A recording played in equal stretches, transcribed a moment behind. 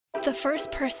The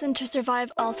first person to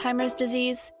survive Alzheimer's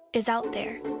disease is out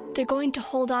there. They're going to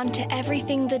hold on to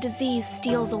everything the disease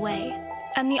steals away.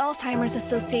 And the Alzheimer's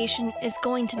Association is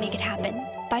going to make it happen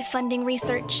by funding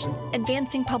research,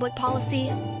 advancing public policy,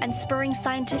 and spurring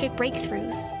scientific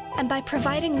breakthroughs. And by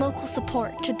providing local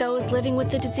support to those living with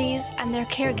the disease and their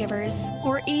caregivers,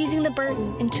 we're easing the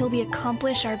burden until we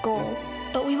accomplish our goal.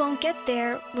 But we won't get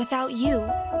there without you.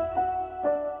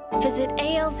 Visit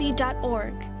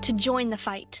alz.org to join the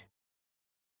fight.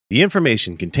 The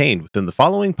information contained within the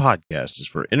following podcast is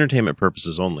for entertainment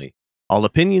purposes only. All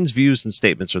opinions, views, and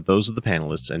statements are those of the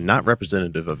panelists and not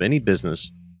representative of any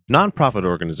business, nonprofit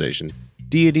organization,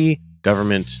 deity,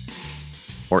 government,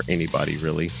 or anybody,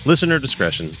 really. Listener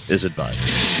discretion is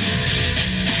advised.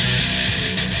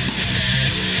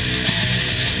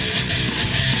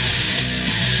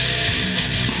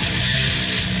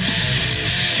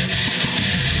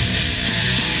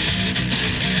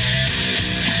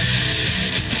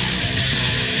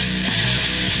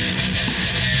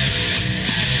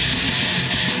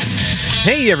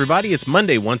 Hey everybody, it's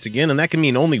Monday once again, and that can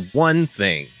mean only one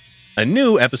thing. A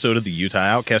new episode of the Utah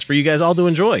Outcast for you guys all to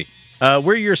enjoy.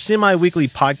 We're your semi-weekly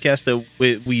podcast that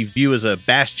we view as a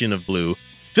bastion of blue,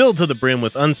 filled to the brim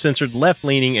with uncensored,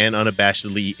 left-leaning, and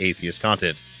unabashedly atheist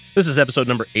content. This is episode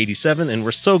number 87, and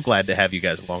we're so glad to have you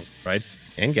guys along, right?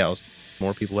 And gals.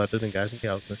 More people out there than guys and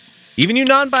gals. Even you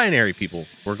non-binary people,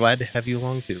 we're glad to have you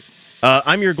along too.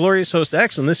 I'm your glorious host,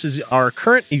 X, and this is our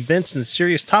current events and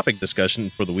serious topic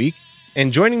discussion for the week.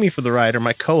 And joining me for the ride are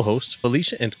my co-hosts,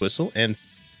 Felicia Entwistle, and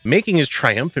making his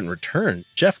triumphant return,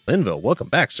 Jeff Linville. Welcome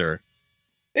back, sir.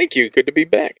 Thank you. Good to be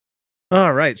back.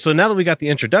 All right. So now that we got the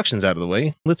introductions out of the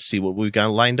way, let's see what we've got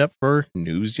lined up for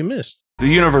news you missed. The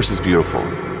universe is beautiful.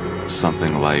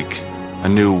 Something like a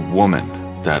new woman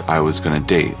that I was going to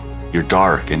date. You're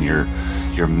dark and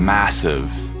you're massive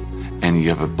and you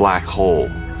have a black hole.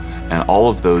 And all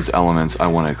of those elements I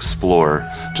want to explore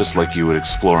just like you would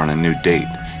explore on a new date.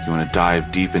 You want to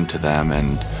dive deep into them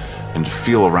and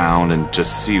feel around and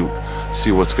just see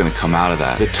what's going to come out of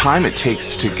that. The time it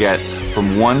takes to get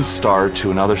from one star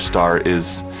to another star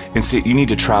is instant. You need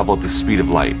to travel at the speed of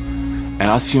light. And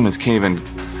us humans can't even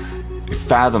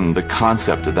fathom the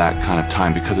concept of that kind of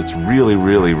time because it's really,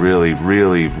 really, really,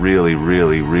 really, really,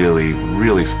 really, really,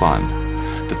 really fun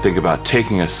to think about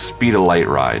taking a speed of light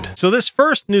ride. So this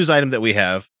first news item that we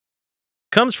have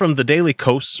comes from the Daily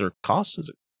Kos, or Kos, is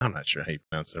it? I'm not sure how you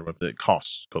pronounce that, but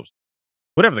Kos,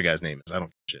 whatever the guy's name is. I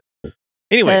don't give a shit.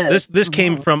 Anyway, this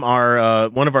came from our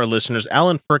one of our listeners,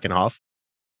 Alan Firkenhoff.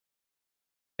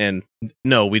 And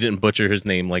no, we didn't butcher his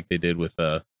name like they did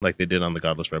like they did on the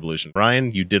Godless Revolution.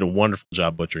 Ryan, you did a wonderful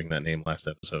job butchering that name last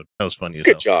episode. That was funny as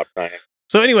hell. Good job, Ryan.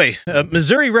 So anyway,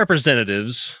 Missouri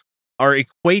representatives are a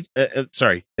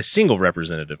single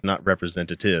representative, not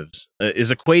representatives,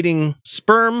 is equating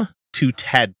sperm to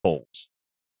tadpoles.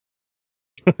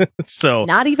 So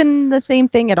not even the same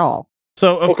thing at all.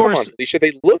 So of course, come on, Alicia,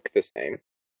 they look the same.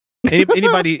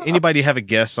 anybody have a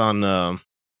guess on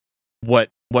what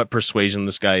persuasion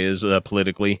this guy is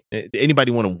politically?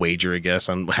 Anybody want to wager a guess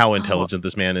on how intelligent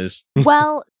this man is?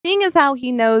 Well, seeing as how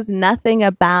he knows nothing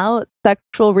about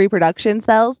sexual reproduction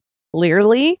cells,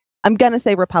 clearly, I'm gonna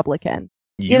say Republican.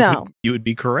 You would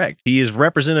be correct. He is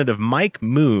Representative Mike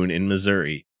Moon in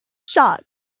Missouri. Shock.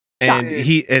 And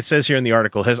it says here in the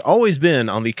article, has always been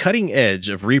on the cutting edge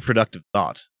of reproductive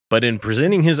thought. But in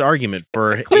presenting his argument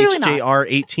for HJR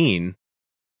 18,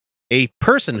 a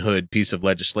personhood piece of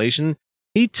legislation,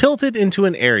 he tilted into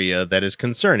an area that is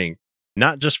concerning,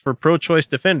 not just for pro-choice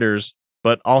defenders,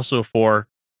 but also for,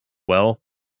 well,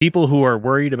 people who are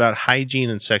worried about hygiene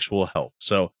and sexual health.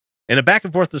 So in a back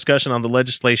and forth discussion on the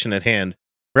legislation at hand,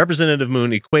 Representative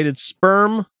Moon equated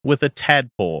sperm with a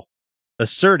tadpole,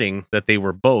 asserting that they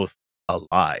were both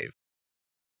alive.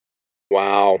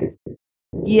 Wow.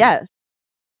 Yes,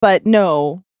 but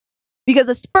no, because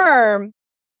a sperm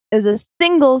is a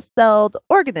single-celled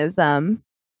organism,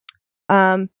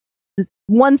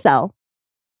 one cell,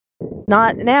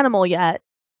 not an animal yet.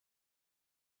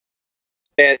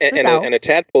 And a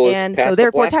tadpole is past so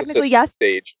therefore, the technically, blastocyst yes,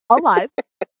 stage. Alive.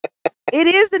 It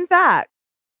is, in fact.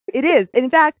 It is. In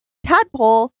fact,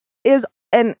 tadpole is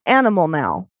an animal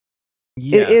now.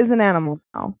 Yeah. It is an animal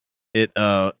now.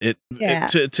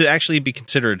 To actually be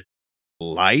considered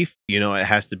life, it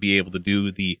has to be able to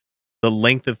do the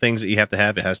length of things that you have to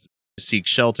have. It has to seek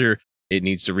shelter. It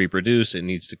needs to reproduce. It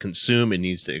needs to consume. It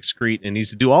needs to excrete. It needs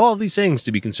to do all of these things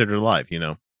to be considered alive.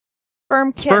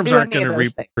 Sperms aren't going to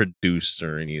reproduce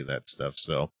or any of that stuff.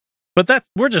 So, but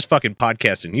we're just fucking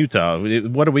podcasting Utah.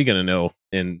 What are we going to know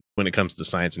when it comes to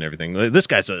science and everything? This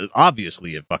guy's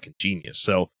obviously a fucking genius.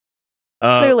 So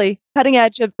Clearly, cutting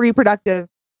edge of reproductive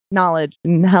knowledge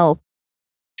and health.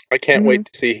 I can't wait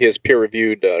to see his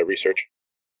peer-reviewed research.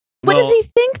 But does he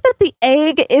think that the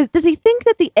egg is? Does he think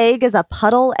that the egg is a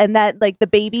puddle and that like the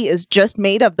baby is just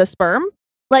made of the sperm?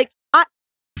 Like I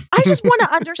just want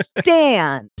to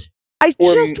understand. I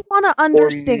just want to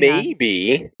understand.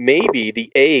 Or maybe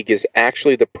the egg is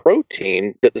actually the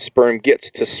protein that the sperm gets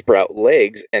to sprout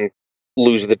legs and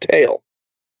lose the tail.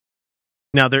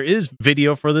 Now there is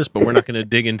video for this, but we're not going to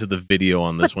dig into the video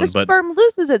on this one. But the sperm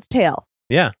loses its tail.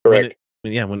 Yeah, correct.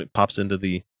 When it pops into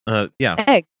the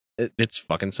egg. It's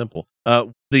fucking simple.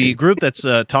 The group that's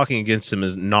talking against him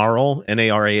is NARAL,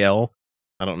 N-A-R-A-L.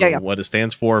 I don't know what it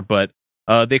stands for, but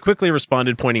they quickly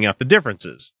responded, pointing out the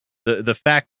differences. The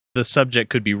fact the subject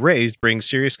could be raised brings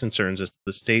serious concerns as to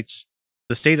the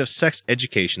state of sex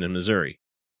education in Missouri,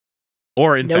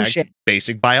 or in fact,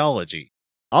 basic biology.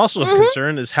 Also of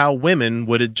concern is how women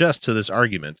would adjust to this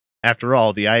argument. After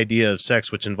all, the idea of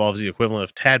sex which involves the equivalent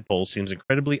of tadpoles seems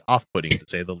incredibly off-putting, to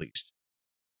say the least.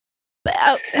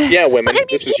 Yeah, women,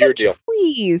 this is your deal.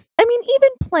 Trees. I mean, even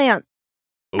plants.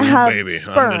 Oh, baby,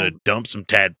 sperm. I'm going to dump some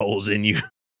tadpoles in you.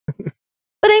 But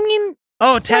I mean...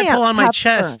 Oh, tadpole on my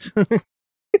chest.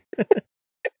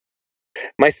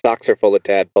 My socks are full of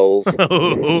tadpoles.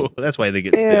 Oh, that's why they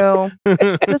get stiff.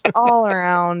 It's just all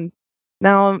around.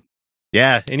 Now...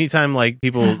 Yeah, anytime like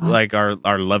people like are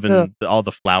loving all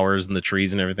the flowers and the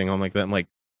trees and everything, I'm like that. I'm like,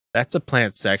 that's a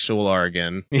plant sexual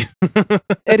organ.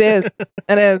 It is.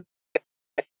 It is.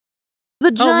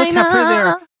 Vagina. Oh, look how pretty they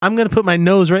are. I'm gonna put my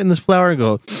nose right in this flower and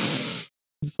go.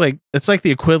 It's like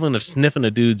the equivalent of sniffing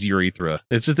a dude's urethra.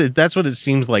 It's just that's what it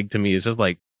seems like to me. It's just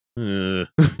like. Smells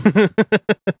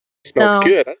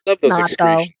good. I love those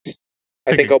excretions.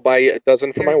 I think I'll buy a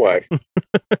dozen for my wife.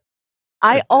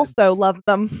 I also love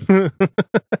them.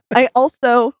 I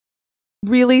also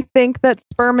really think that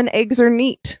sperm and eggs are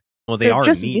neat. Well, they're are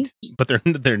neat, but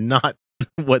they're not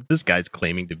what this guy's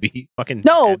claiming to be. Fucking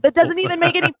no, that doesn't even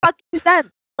make any fucking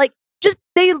sense. Like, just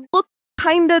they look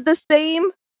kind of the same,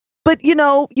 but you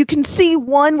know, you can see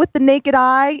one with the naked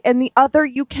eye and the other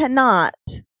you cannot.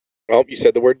 Well, you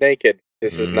said the word naked.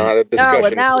 This is not a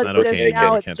discussion. Now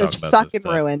it's just fucking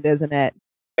ruined, isn't it?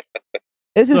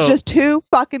 This is just too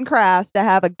fucking crass to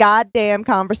have a goddamn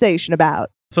conversation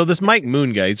about. So this Mike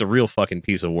Moon guy, he's a real fucking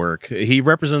piece of work. He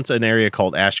represents an area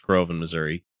called Ash Grove in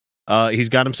Missouri. He's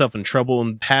got himself in trouble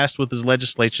in the past with his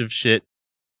legislative shit,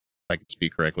 if I can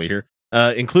speak correctly here,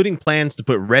 including plans to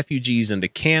put refugees into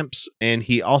camps, and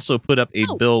he also put up a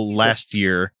bill last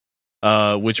year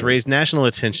which raised national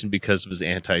attention because of his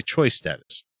anti-choice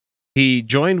status. He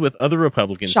joined with other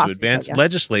Republicans to advance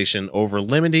legislation over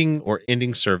limiting or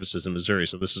ending services in Missouri.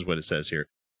 So this is what it says here.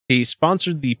 He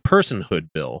sponsored the personhood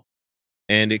bill,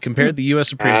 and it compared the U.S.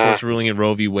 Supreme Court's ruling in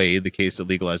Roe v. Wade, the case that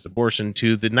legalized abortion,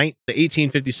 to the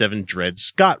 1857 Dred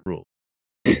Scott rule.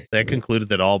 That concluded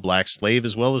that all blacks, slave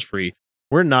as well as free,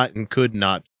 were not and could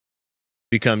not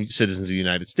become citizens of the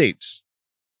United States.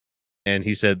 And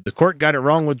he said, the court got it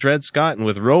wrong with Dred Scott, and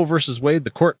with Roe versus Wade, the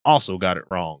court also got it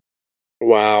wrong.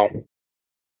 Wow.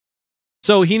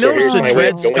 So he knows the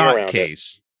Dred Scott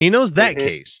case. He knows that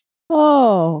case.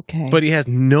 Oh, okay. But he has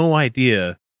no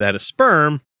idea that a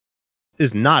sperm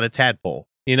is not a tadpole.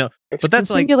 You know, but that's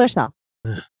like singular cell.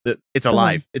 It's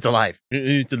alive. It's alive.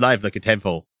 It's alive like a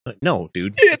tadpole. No,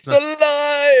 dude. It's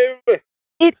alive.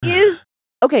 It is.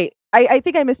 Okay. I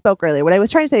think I misspoke earlier. What I was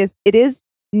trying to say is it is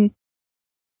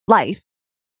life,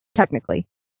 technically,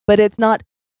 but it's not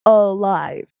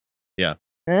alive. Yeah.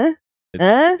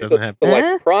 It doesn't have the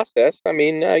life process. I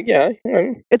mean, yeah.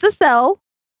 It's a cell.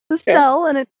 It's a cell,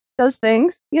 and it does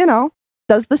things. You know,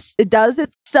 it does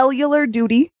its cellular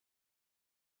duty,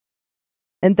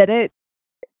 and then it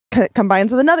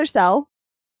combines with another cell,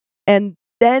 and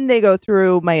then they go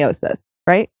through meiosis.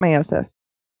 Right? Meiosis.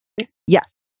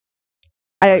 Yes.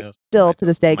 I still to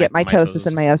this day get mitosis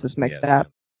and meiosis mixed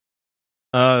up.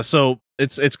 So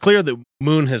it's clear that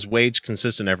Moon has waged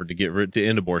consistent effort to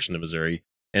end abortion in Missouri,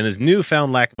 and his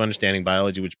newfound lack of understanding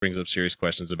biology, which brings up serious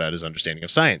questions about his understanding of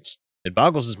science. It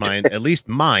boggles his mind, at least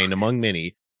mine among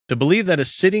many, to believe that a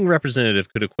sitting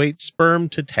representative could equate sperm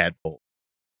to tadpole,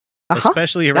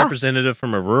 especially a representative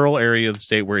from a rural area of the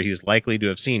state where he's likely to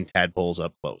have seen tadpoles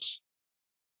up close.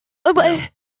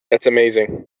 That's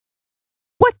amazing.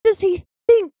 What does he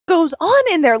think goes on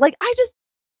in there? Like,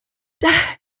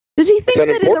 does he think that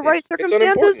in the right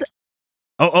circumstances?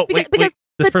 Wait.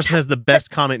 This person has the best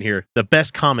comment here. The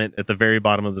best comment at the very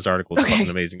bottom of this article is fucking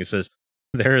amazing. It says,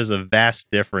 there is a vast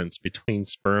difference between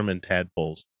sperm and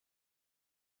tadpoles.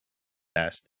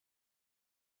 Vast.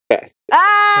 That's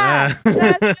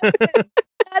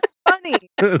funny.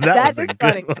 That was a is good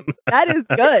funny. one. That is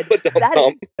good. That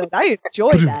is good. I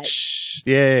enjoy that.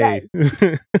 Yay.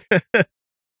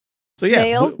 So yeah,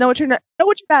 Males, know what your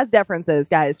Vaz deference is,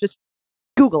 guys. Just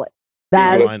Google it. Oh,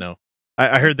 Vaz. I know.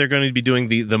 I heard they're going to be doing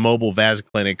the mobile Vaz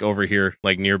clinic over here,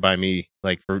 like nearby me,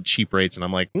 like for cheap rates, and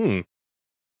I'm like,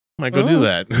 might go do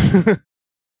that.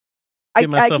 I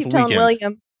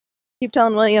keep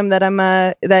telling William that I'm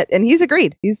and he's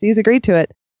agreed. He's agreed to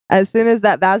it. As soon as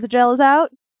that Vasagel is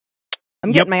out,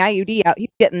 I'm getting my IUD out. He's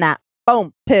getting that.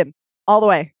 Boom, Tim, all the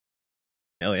way.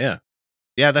 Hell yeah,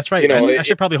 yeah, that's right. You know, I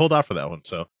should probably hold off for that one.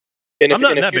 So in I'm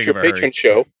not in a that big future of a hurry. patron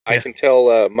show, I can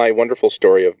tell my wonderful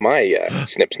story of my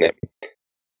snip snip.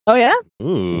 Oh yeah.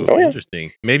 Ooh, Oh, yeah.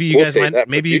 Interesting. Maybe you We'll guys save might. that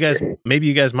for Maybe you guys. future. Maybe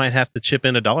you guys might have to chip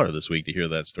in $1 this week to hear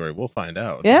that story. We'll find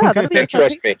out. Yeah, that'll be a And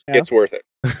trust me, show. it's worth it.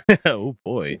 Oh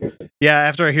boy. Yeah.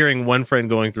 After hearing one friend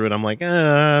going through it, I'm like,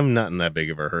 I'm not in that big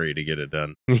of a hurry to get it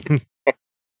done. I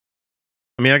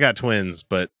mean, I got twins,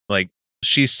 but like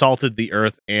she salted the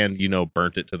earth and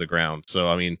burnt it to the ground. So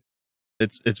I mean,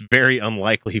 it's very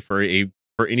unlikely for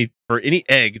any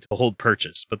egg to hold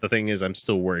purchase. But the thing is, I'm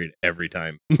still worried every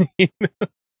time.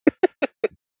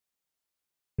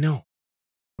 No,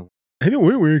 I don't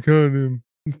wear a condom.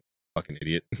 Fucking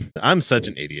idiot. I'm such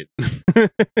an idiot. Condoms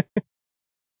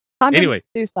Anyway.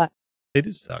 do suck. They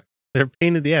do suck. They're a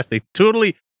pain in the ass. They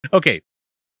totally. Okay.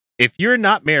 If you're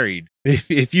not married,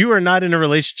 if you are not in a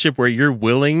relationship where you're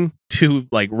willing to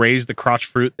like raise the crotch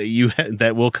fruit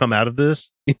that will come out of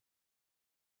this,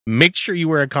 make sure you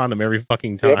wear a condom every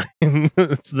fucking time. Yep.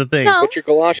 That's the thing. No. Put your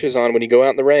galoshes on when you go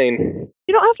out in the rain.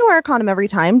 You don't have to wear a condom every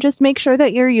time. Just make sure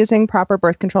that you're using proper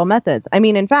birth control methods. I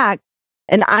mean, in fact,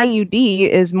 an IUD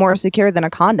is more secure than a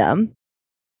condom.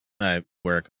 I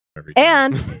wear a condom every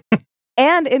time.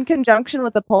 And in conjunction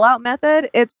with the pull-out method,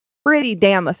 it's pretty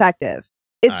damn effective.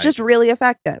 It's just really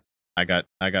effective. I got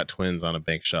twins on a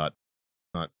bank shot.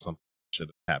 Not something that should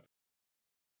have happened.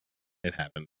 It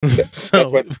happened.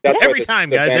 So That's every why time,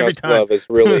 the guys, Thanos every time. glove is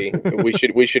really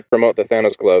we should promote the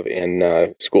Thanos glove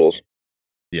in schools.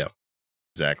 Yeah,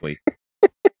 exactly.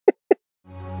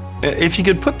 If you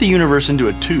could put the universe into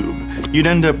a tube, you'd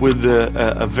end up with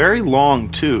a very long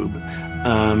tube,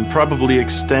 probably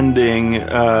extending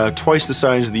twice the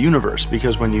size of the universe,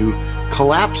 because when you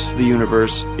collapse the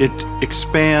universe, it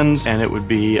expands, and it would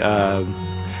be,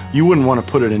 you wouldn't want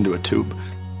to put it into a tube.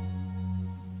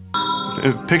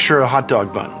 Picture a hot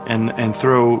dog bun and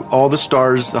throw all the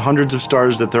stars, the hundreds of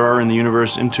stars that there are in the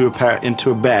universe, into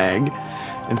a bag,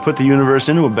 and put the universe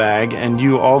into a bag, and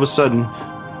you all of a sudden,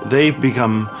 they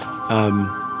become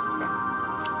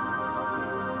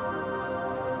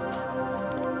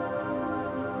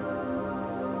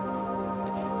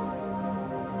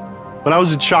when I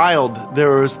was a child,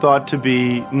 there was thought to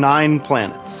be 9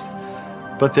 planets,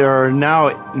 but there are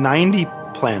now 90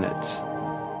 planets.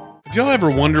 Have y'all ever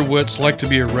wonder what it's like to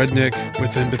be a redneck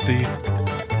with empathy?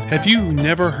 Have you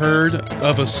never heard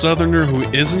of a Southerner who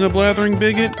isn't a blathering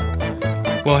bigot?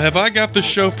 Well, have I got the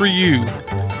show for you?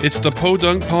 It's the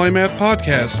Podunk Polymath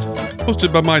Podcast,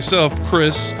 hosted by myself,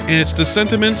 Chris, and it's the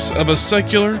sentiments of a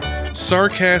secular,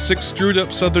 sarcastic,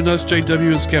 screwed-up Southern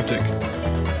SJW and skeptic.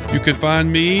 You can find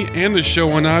me and the show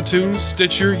on iTunes,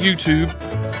 Stitcher, YouTube,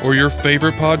 or your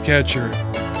favorite podcatcher.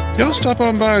 Y'all stop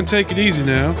on by and take it easy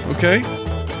now, okay?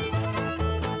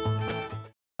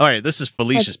 All right, this is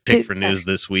Felicia's pick for news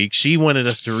this week. She wanted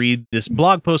us to read this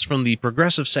blog post from the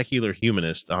Progressive Secular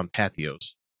Humanist on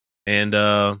Pathos. And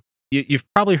you've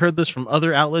probably heard this from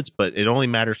other outlets, but it only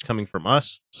matters coming from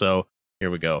us. So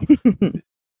here we go.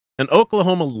 An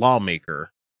Oklahoma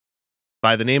lawmaker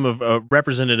by the name of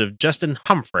Representative Justin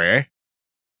Humphrey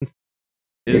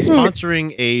is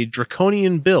sponsoring a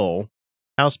draconian bill,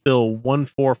 House Bill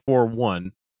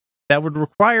 1441, that would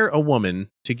require a woman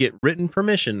to get written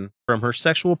permission from her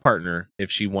sexual partner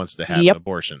if she wants to have an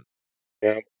abortion.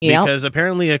 Yeah. Because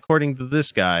apparently, according to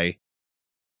this guy,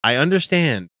 I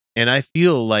understand and I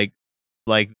feel like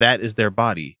that is their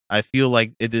body. I feel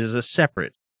like it is a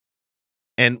separate.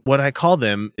 And what I call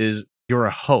them is you're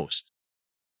a host.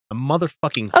 A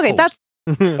motherfucking host. Okay, that's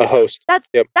A host. that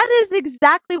Yep. is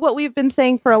exactly what we've been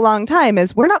saying for a long time,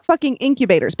 is we're not fucking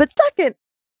incubators. But second,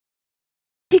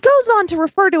 he goes on to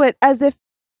refer to it as if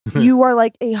you are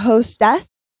like a hostess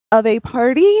of a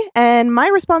party. And my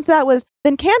response to that was,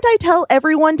 then can't I tell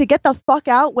everyone to get the fuck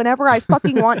out whenever I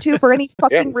fucking want to for any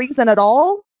fucking reason at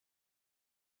all?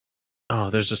 Oh,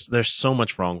 there's so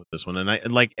much wrong with this one. And I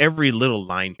like every little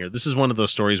line here. This is one of those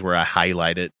stories where I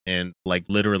highlight it and like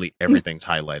literally everything's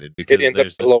highlighted because It ends up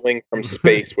glowing from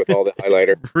space with all the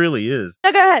highlighter. It really is.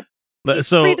 No, go ahead.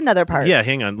 So Read another part. Yeah,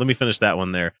 hang on. Let me finish that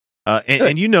one there.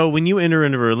 And you know, when you enter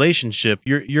into a relationship,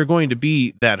 you're going to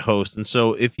be that host. And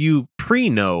so if you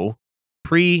pre-know.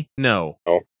 No.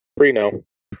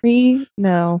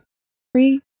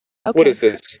 Okay. What is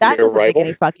this? That Your doesn't make rival?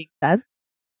 any fucking sense.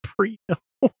 Pre-know.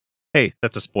 Hey,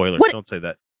 that's a spoiler. What? Don't say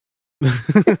that.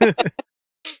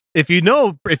 If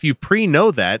you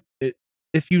pre-know that,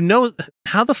 if you know,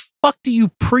 how the fuck do you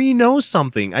pre-know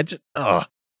something? All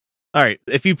right.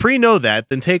 If you pre-know that,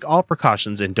 then take all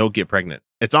precautions and don't get pregnant.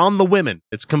 It's on the women.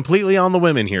 It's completely on the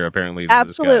women here, apparently.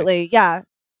 Absolutely. Yeah.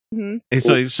 Mm-hmm. And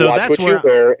so Watch that's what you where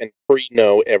wear and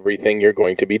pre-know everything you're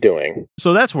going to be doing.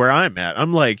 So that's where I'm at.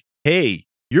 I'm like, hey,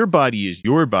 your body is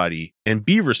your body and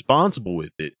be responsible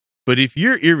with it. But if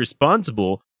you're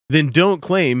irresponsible, then don't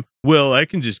claim, well, I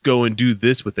can just go and do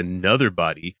this with another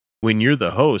body when you're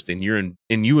the host and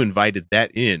you invited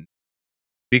that in.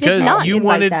 Because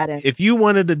if you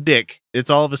wanted a dick, it's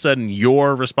all of a sudden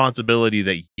your responsibility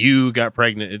that you got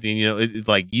pregnant. You know,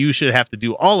 like you should have to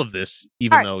do all of this,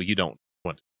 even though you don't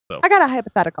want to. So I got a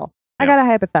hypothetical.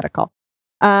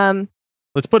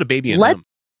 Let's put a baby in him.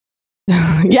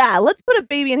 Yeah, let's put a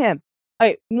baby in him. All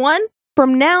right,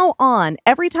 from now on,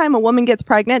 every time a woman gets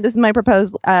pregnant, this is my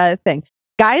proposed thing.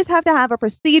 Guys have to have a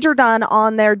procedure done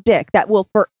on their dick that will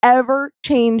forever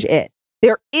change it.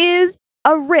 There is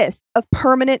a risk of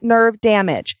permanent nerve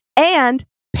damage and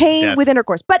pain with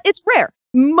intercourse, but it's rare.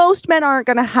 Most men aren't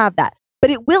going to have that,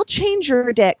 but it will change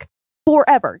your dick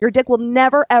forever. Your dick will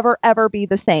never, ever, ever be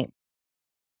the same.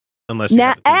 Unless you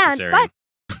have to do cesarean.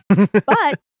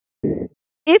 But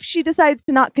if she decides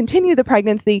to not continue the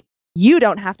pregnancy, you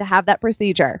don't have to have that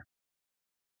procedure.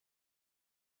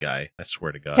 Guy, I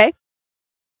swear to God. Okay.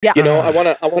 Yeah. You know, I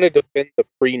want to defend the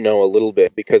pre-know a little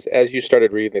bit because as you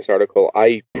started reading this article,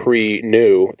 I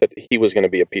pre-knew that he was going to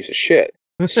be a piece of shit.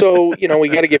 So, you know, we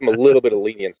got to give him a little bit of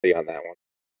leniency on that one.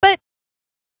 But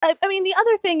I mean, the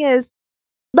other thing is,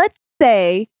 let's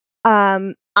say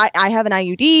I have an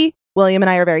IUD. William and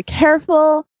I are very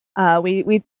careful. But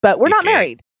we're not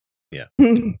married. Yeah.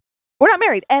 We're not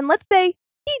married. And let's say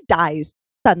he dies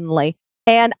suddenly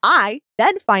and I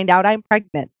then find out I'm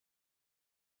pregnant.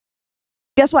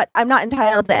 Guess what? I'm not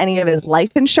entitled to any of his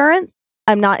life insurance.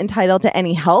 I'm not entitled to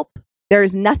any help. There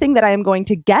is nothing that I am going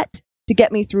to get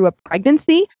me through a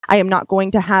pregnancy. I am not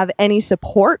going to have any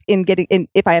support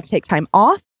if I have to take time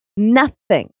off.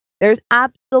 Nothing. There's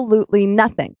absolutely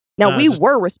nothing. Now we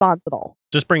were responsible.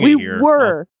 Just bring it here. We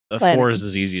were. 4 is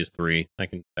as easy as 3. I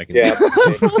can. Yeah.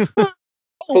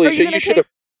 Felicia,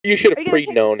 you should have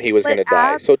pre-known he was going to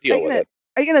die. So deal with it.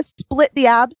 Are you going to split the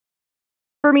abs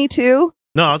for me too?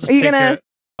 No, I'll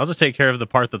just take care of the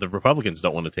part that the Republicans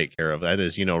don't want to take care of. That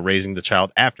is, you know, raising the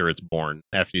child after it's born,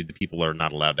 after the people are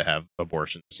not allowed to have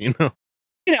abortions, you know,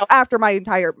 after my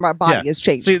body is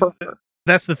changed. See,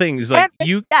 that's the thing is like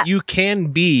you can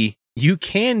be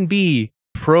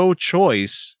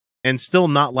pro-choice and still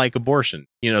not like abortion.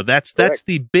 You know, that's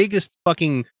the biggest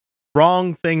fucking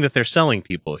wrong thing that they're selling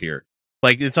people here.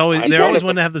 Like they always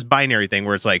want to have this binary thing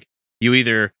where it's like you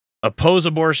either oppose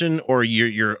abortion or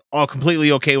you're all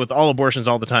completely okay with all abortions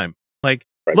all the time. Like,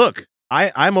 look,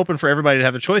 I'm open for everybody to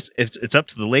have a choice. It's up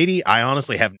to the lady. I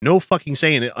honestly have no fucking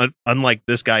say in it, unlike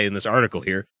this guy in this article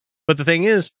here. But the thing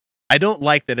is, I don't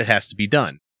like that it has to be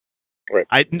done.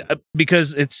 Right.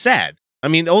 Because it's sad. I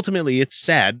mean, ultimately, it's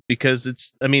sad because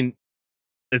it's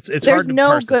There's hard to no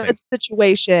parse this good thing.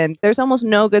 situation. There's almost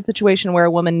no good situation where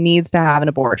a woman needs to have an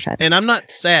abortion. And I'm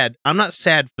not sad. I'm not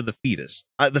sad for the fetus.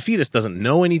 The fetus doesn't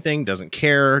know anything, doesn't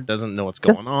care, doesn't know what's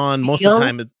going on. Most of the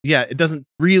time, it doesn't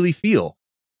really feel.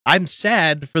 I'm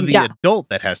sad for the adult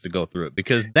that has to go through it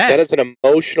because that is an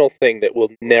emotional thing that will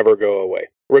never go away,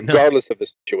 regardless of the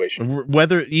situation.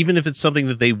 Even if it's something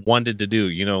that they wanted to do,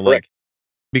 you know, like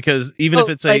because even if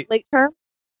it's like late term.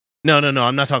 No.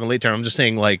 I'm not talking late term. I'm just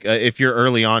saying, like, if you're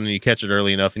early on and you catch it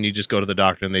early enough and you just go to the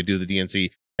doctor and they do the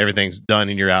DNC, everything's done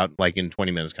and you're out like in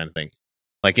 20 minutes kind of thing.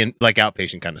 Like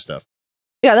outpatient kind of stuff.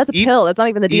 Yeah, that's a pill. That's not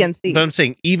even the DNC. But I'm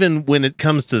saying, even when it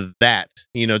comes to that,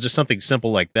 you know, just something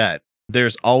simple like that,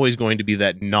 there's always going to be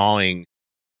that gnawing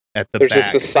at the back. There's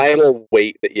a societal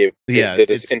weight that that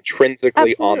is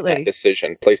intrinsically on that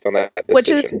decision, placed on that decision.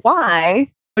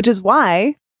 Which is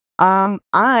why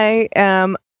I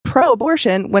am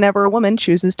pro-abortion whenever a woman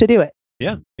chooses to do it.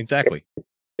 Yeah, exactly.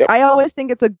 Yep. I always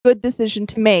think it's a good decision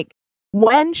to make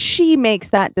when she makes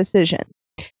that decision.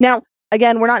 Now,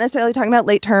 again, we're not necessarily talking about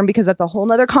late term because that's a whole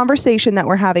nother conversation that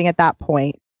we're having at that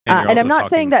point. And I'm not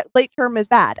saying that late term is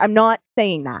bad. I'm not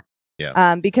saying that.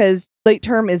 Yeah. Because late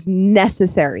term is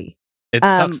necessary. It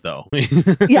sucks though.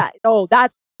 Yeah. Oh,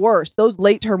 that's worse. Those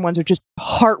late term ones are just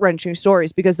heart-wrenching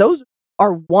stories because those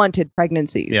are wanted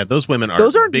pregnancies. Yeah, those women are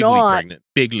Those are bigly not- pregnant.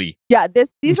 Bigly. Yeah,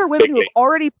 these are women who have Bigly.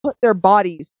 already put their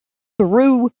bodies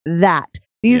through that.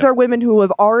 These Yep. are women who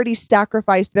have already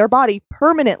sacrificed their body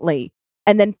permanently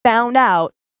and then found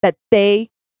out that they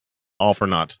All for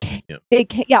naught. Yeah.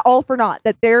 can't, all for naught,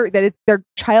 that their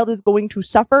child is going to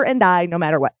suffer and die no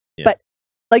matter what. Yeah. But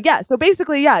so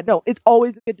basically, no, it's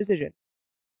always a good decision.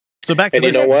 So back to And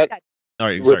you this. know what? All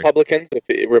right, sorry.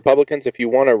 Republicans, if you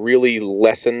want to really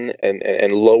lessen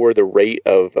and lower the rate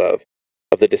of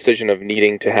the decision of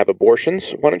needing to have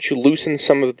abortions, why don't you loosen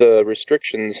some of the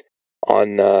restrictions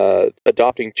on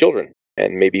adopting children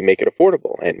and maybe make it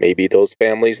affordable? And maybe those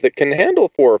families that can handle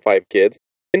 4 or 5 kids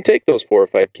can take those 4 or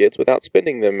 5 kids without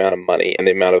spending the amount of money and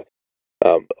the amount of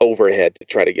overhead to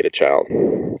try to get a child.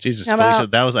 Jesus, How Felicia,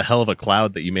 about- that was a hell of a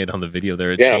cloud that you made on the video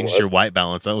there. It Yeah, it changed was. your white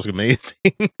balance. That was amazing.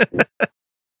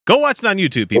 Go watch it on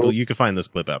YouTube, people. You can find this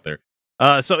clip out there.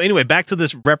 So anyway, back to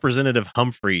this Representative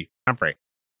Humphrey.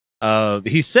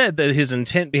 He said that his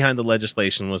intent behind the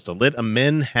legislation was to let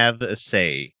men have a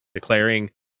say, declaring,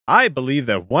 "I believe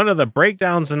that one of the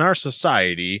breakdowns in our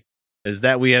society is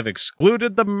that we have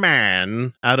excluded the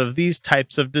man out of these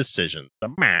types of decisions. The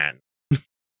man."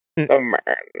 Oh,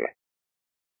 man.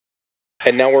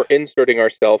 And now we're inserting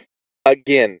ourselves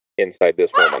again inside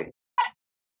this woman.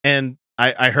 And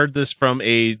I heard this from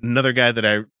another guy that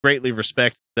I greatly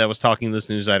respect that was talking this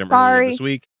news item earlier Sorry. this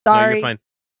week. No, Sorry. you're fine.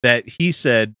 That he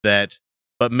said that,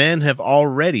 but men have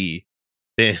already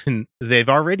they've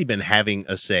already been having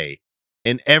a say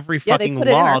in every Yeah, they fucking put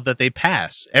it in law our- that they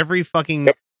pass. Every fucking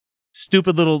Yep.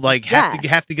 stupid little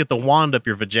have to get the wand up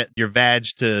your vag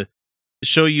to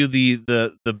show you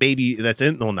the baby that's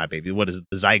in, well, not baby, what is it,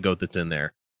 the zygote that's in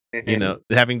there. You know,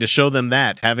 having to show them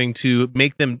that, having to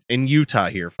make them in Utah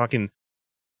here, fucking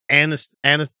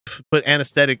put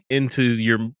anesthetic into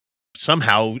your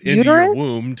somehow into your Uterus?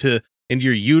 womb into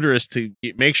your uterus to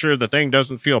make sure the thing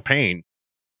doesn't feel pain.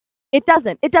 It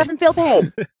doesn't feel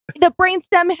pain. The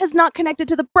brainstem has not connected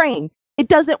to the brain. It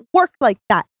doesn't work like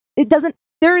that. It doesn't.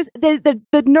 There's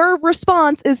the nerve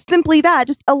response is simply that,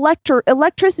 just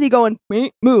electricity going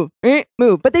move,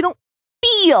 but they don't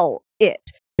feel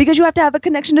it because you have to have a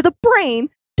connection to the brain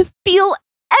to feel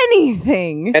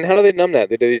anything. And how do they numb that?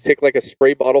 Do they take like a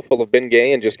spray bottle full of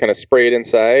Bengay and just kind of spray it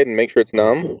inside and make sure it's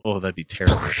numb? Oh, that'd be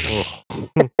terrible.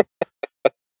 Oh.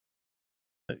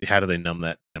 How do they numb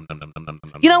that? Num, num, num, num, num,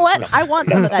 num, You know num, what? num. I want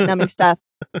some of that numbing stuff.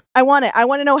 I want it. I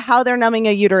want to know how they're numbing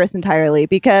a uterus entirely,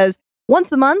 because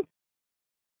once a month,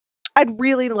 I'd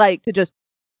really like to just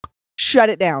shut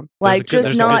it down. Like, there's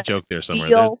just a good not joke there somewhere.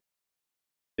 feel.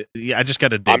 Yeah, I just got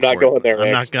to dig. I'm not for it. going there,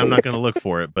 I'm Rex. not going to look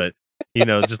for it, but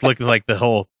just looking like the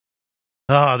whole.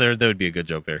 Oh, there would be a good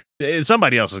joke there.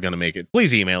 Somebody else is going to make it.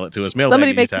 Please email it to us. Mail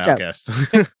Somebody that make at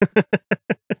the joke.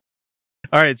 Outcast.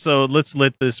 All right, so let's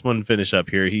let this one finish up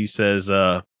here. He says,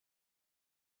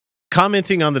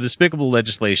 commenting on the despicable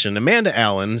legislation, Amanda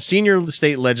Allen, senior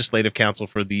state legislative counsel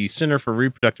for the Center for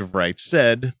Reproductive Rights,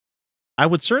 said, "I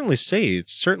would certainly say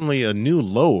it's certainly a new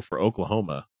low for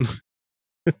Oklahoma."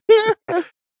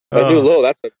 A new low.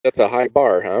 That's a high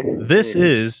bar, huh? This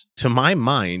is, to my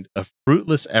mind, a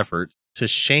fruitless effort to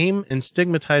shame and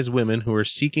stigmatize women who are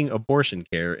seeking abortion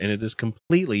care, and it is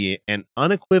completely and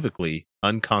unequivocally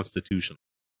unconstitutional.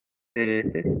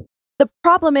 Mhm. The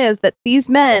problem is that these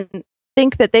men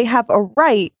think that they have a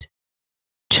right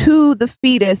to the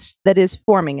fetus that is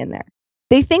forming in there.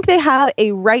 They think they have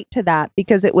a right to that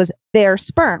because it was their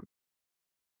sperm.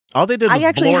 All they did was I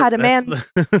actually had a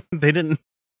they didn't.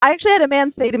 I actually had a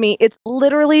man say to me, "It's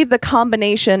literally the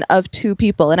combination of two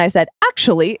people." And I said,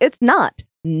 "Actually, it's not.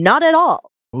 Not at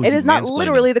all. Oh, It you is not mansplaining.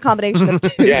 literally the combination of two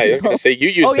Yeah, I was people." going to say, you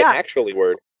used Oh, the yeah. actually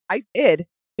word. I did,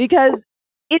 because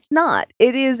it's not.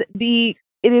 It is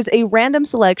a random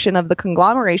selection of the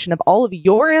conglomeration of all of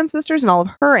your ancestors and all of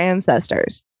her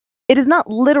ancestors. It is not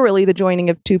literally the joining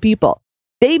of two people.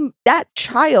 That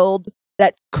child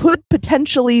that could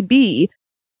potentially be,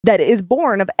 that is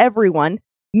born of everyone,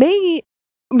 may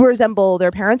resemble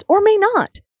their parents or may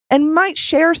not, and might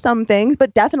share some things,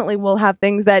 but definitely will have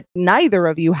things that neither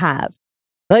of you have.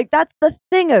 Like, that's the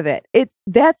thing of it.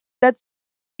 That's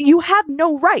you have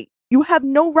no right. You have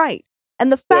no right.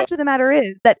 And the fact of the matter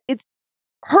is that it's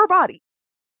her body,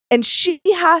 and she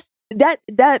has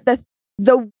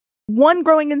the one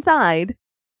growing inside,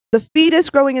 the fetus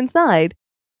growing inside,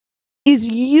 is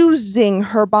using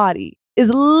her body, is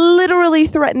literally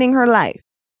threatening her life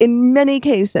in many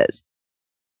cases.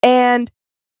 And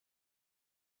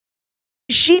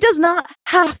she does not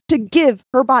have to give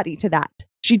her body to that.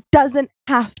 She doesn't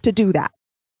have to do that.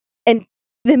 And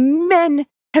the men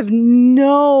have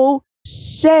no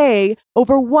say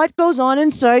over what goes on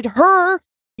inside her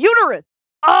uterus.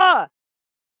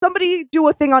 Somebody do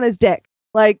a thing on his dick.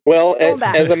 Like, well, going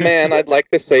back. as a man, I'd like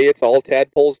to say it's all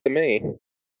tadpoles to me.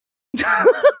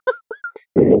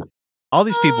 All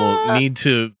these people need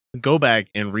to go back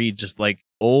and read just like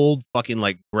old fucking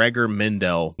like Gregor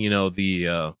Mendel, you know,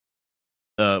 the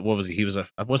what was he? He was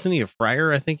wasn't he a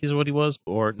friar? I think is what he was,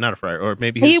 or not a friar, or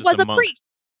maybe he was was just a monk. priest.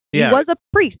 Yeah. He was a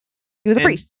priest. He was a And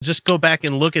priest. just go back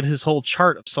and look at his whole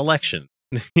chart of selection.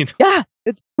 You know? Yeah,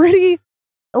 it's pretty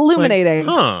illuminating.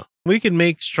 Like, we can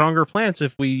make stronger plants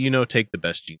if we, you know, take the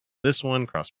best gene from this one,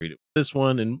 crossbreed it with this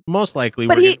one, and most likely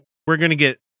we're going to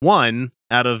get one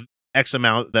out of X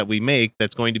amount that we make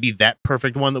that's going to be that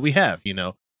perfect one that we have, you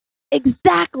know.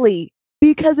 Exactly,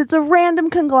 because it's a random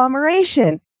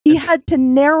conglomeration. He had to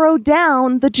narrow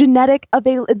down the genetic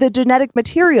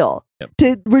material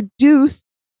to reduce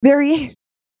variation.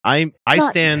 I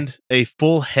stand a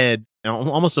full head,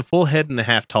 almost a full head and a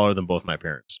half taller than both my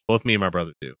parents. Both me and my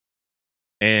brother do.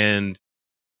 And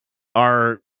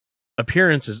our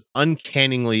appearance is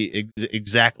uncannily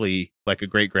exactly like our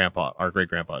great grandpa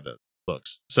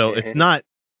looks. So it's not,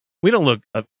 we don't look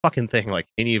a fucking thing like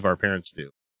any of our parents do.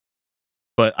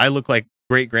 But I look like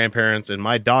great grandparents, and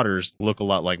my daughters look a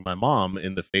lot like my mom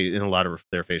in a lot of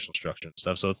their facial structure and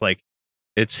stuff. So it's like,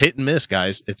 it's hit and miss,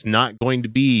 guys. It's not going to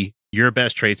be your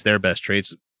best traits, their best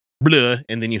traits, blah,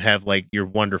 and then you have like your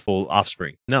wonderful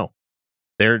offspring. No.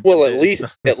 Well, at least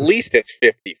it's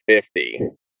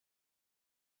 50-50.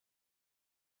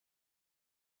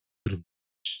 Did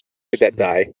that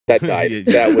die? That died.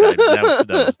 Yeah,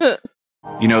 that was.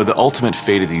 You know, the ultimate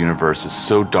fate of the universe is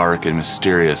so dark and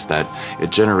mysterious that it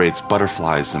generates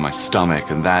butterflies in my stomach,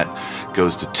 and that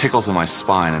goes to tickles in my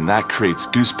spine, and that creates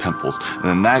goose pimples, and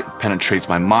then that penetrates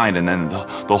my mind, and then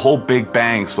the whole Big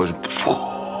Bang explosion.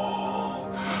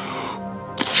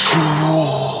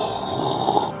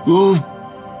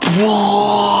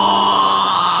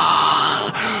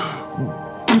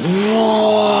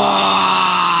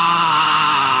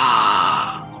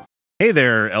 Hey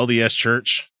there, LDS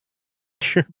Church.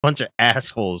 You're a bunch of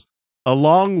assholes.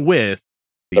 Along with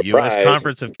the Surprise. U.S.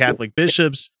 Conference of Catholic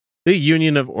Bishops, the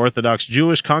Union of Orthodox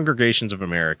Jewish Congregations of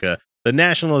America, the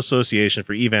National Association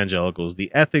for Evangelicals,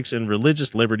 the Ethics and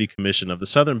Religious Liberty Commission of the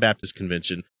Southern Baptist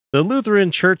Convention, the Lutheran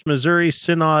Church Missouri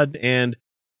Synod, and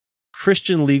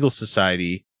Christian Legal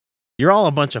Society. You're all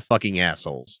a bunch of fucking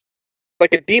assholes.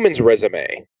 Like a demon's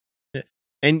resume.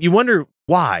 And you wonder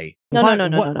why. No.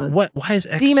 Why is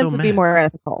X Demons so would mad? be more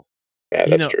ethical. Yeah, You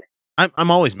that's know, true.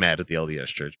 I'm always mad at the LDS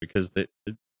Church because they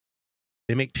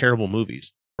make terrible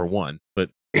movies, for one. But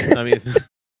I mean,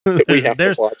 We have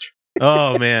to watch.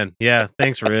 Oh man, yeah.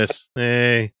 Thanks, Riss.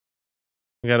 Hey,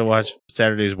 we got to watch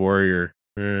Saturday's Warrior.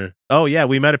 Oh yeah,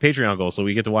 we met a Patreon goal, so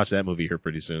we get to watch that movie here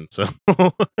pretty soon. So,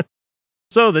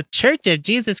 so the Church of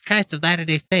Jesus Christ of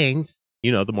Latter-day Saints,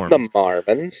 you know, the Mormons, The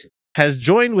Marvins. has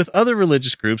joined with other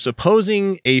religious groups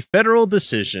opposing a federal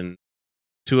decision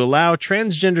to allow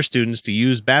transgender students to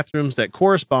use bathrooms that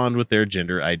correspond with their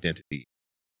gender identity.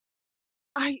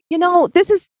 This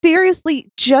is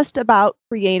seriously just about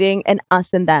creating an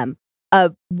us and them.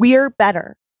 We're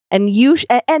better. And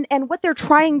and what they're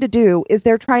trying to do is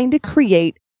they're trying to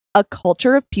create a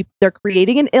culture of people. They're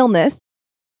creating an illness,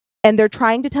 and they're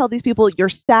trying to tell these people you're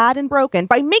sad and broken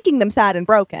by making them sad and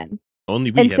broken.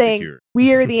 Only we And have saying, the cure.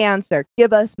 we're the answer.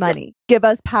 Give us money. Give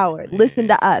us power. Listen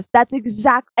to us. That's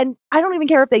and I don't even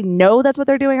care if they know that's what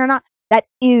they're doing or not. That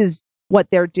is what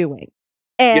they're doing.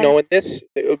 And, In this,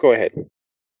 go ahead.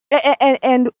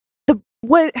 And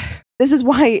this is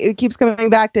why it keeps coming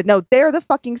back to, no, they're the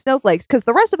fucking snowflakes, because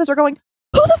the rest of us are going,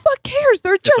 who the fuck cares?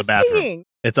 They're It's a just bathroom. peeing.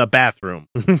 It's a bathroom.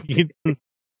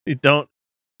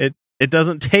 It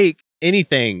doesn't take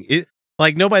anything.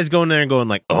 Like nobody's going there and going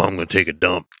like, oh, I'm going to take a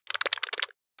dump.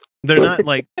 They're not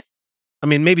like, I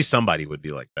mean, maybe somebody would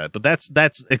be like that, but that's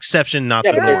exception, not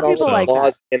Yeah, the but There there's are norm. people also So like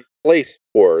laws in place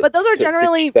for. But those are to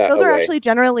generally, keep that those are away. actually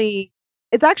generally,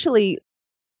 it's actually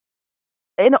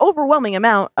an overwhelming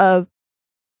amount of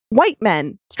white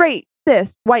men, straight,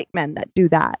 cis, white men that do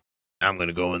that. I'm going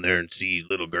to go in there and see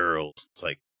little girls. It's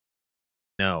like,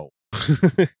 no.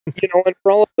 And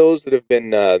for all of those that have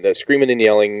been screaming and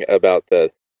yelling about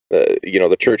the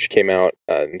church came out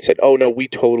and said, "Oh no, we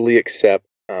totally accept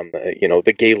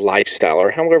the gay lifestyle,"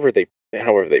 or however they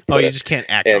put Oh, you it. just can't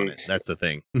act on And- it. That's the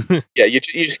thing. Yeah, you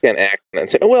just can't act on it and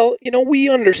say, "Oh, well, we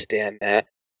understand that.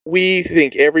 We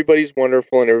think everybody's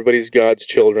wonderful and everybody's God's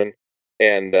children."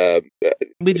 And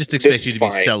We just This expect is you to be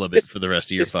fine. celibate for the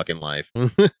rest of your fucking life.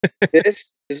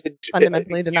 this is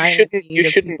Fundamentally denying the need you of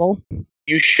shouldn't people.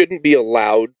 you shouldn't be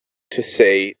allowed to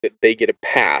say that they get a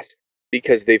pass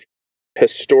because they've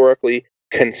historically,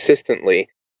 consistently,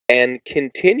 and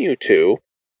continue to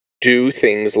do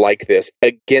things like this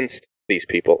against these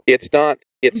people. It's not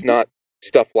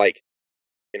stuff like,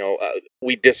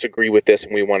 we disagree with this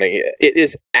and we want to. It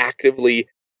is actively,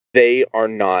 they are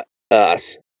not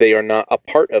us. They are not a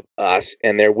part of us,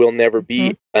 and there will never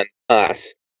be an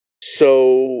us.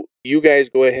 So you guys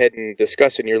go ahead and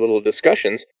discuss in your little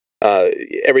discussions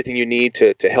everything you need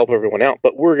to help everyone out.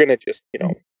 But we're gonna just,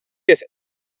 kiss it,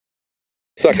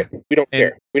 suck it. We don't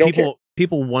care. We don't care.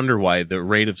 People wonder why the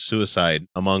rate of suicide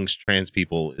amongst trans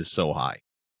people is so high.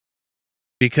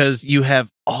 Because you have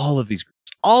all of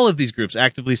these groups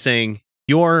actively saying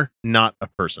you're not a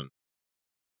person.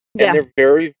 And they're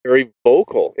very, very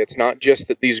vocal. It's not just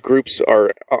that these groups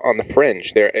are on the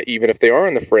fringe. Even if they are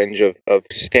on the fringe of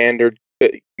standard,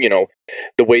 the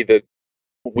way that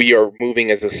we are moving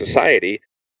as a society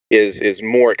is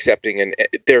more accepting, and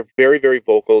they're very, very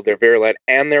vocal. They're very loud,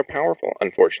 and they're powerful.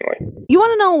 Unfortunately, you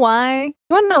want to know why? You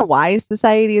want to know why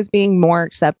society is being more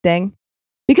accepting?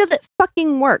 Because it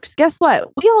fucking works. Guess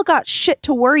what? We all got shit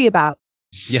to worry about.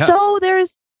 Yeah. So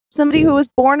there's somebody who was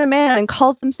born a man and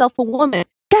calls themselves a woman.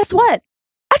 Guess what?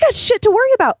 I got shit to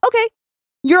worry about. Okay,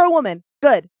 you're a woman.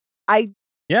 Good.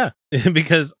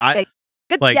 Because I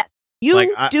good. Yes.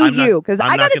 You do you, because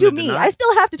I got to do me. I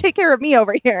still have to take care of me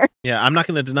over here. Yeah, I'm not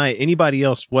going to deny anybody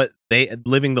else what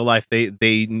living the life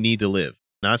they need to live.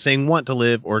 Not saying want to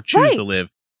live or choose to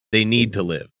live. They need to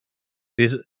live.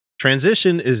 This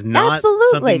transition is not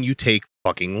something you take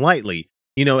fucking lightly.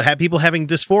 People having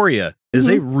dysphoria is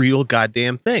a real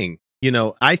goddamn thing.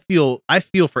 I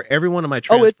feel for every one of my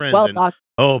trans friends. And,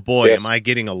 oh boy, am I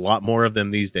getting a lot more of them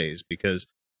these days, because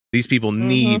these people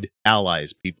need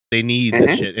allies. They need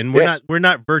this shit, and we're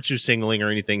not virtue signaling or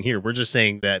anything here. We're just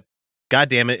saying that, God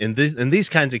damn it, in these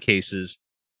kinds of cases,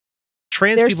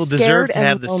 trans people deserve to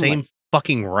have the same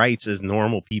fucking rights as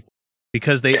normal people,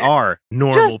 because they are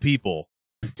normal people.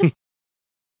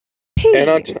 And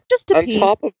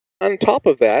on top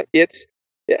of that, it's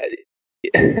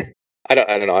I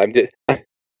don't know.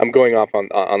 I'm going off on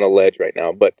the ledge right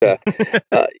now, but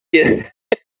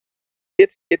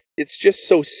it's just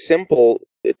so simple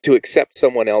to accept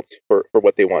someone else for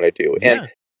what they want to do and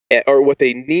or what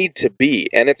they need to be.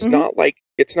 And it's not like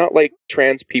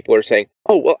trans people are saying,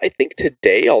 "Oh, well, I think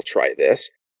today I'll try this."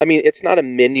 I mean, it's not a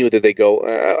menu that they go,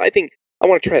 "I think I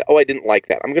want to try it. Oh, I didn't like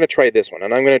that. I'm going to try this one,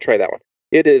 and I'm going to try that one."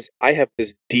 It is, I have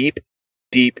this deep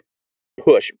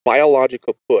push,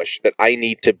 biological push, that I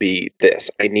need to be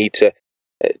this. I need to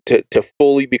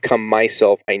fully become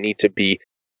myself. I need to be,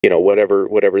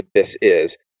 whatever this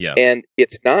is. Yeah. And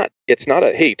it's not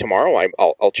a, hey, tomorrow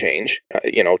I'll change.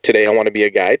 Today I want to be a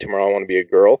guy. Tomorrow I want to be a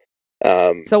girl.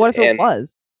 So what if it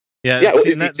was? Yeah.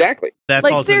 Exactly. That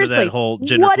falls into that whole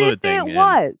gender fluid thing. What if it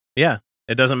was? Yeah.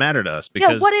 It doesn't matter to us,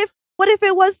 because what if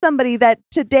it was somebody that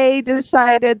today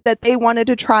decided that they wanted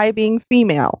to try being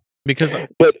female? Because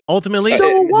ultimately,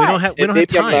 so we don't have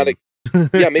time.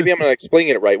 Maybe I'm not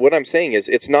explaining it right. What I'm saying is,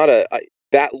 it's not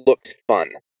that looks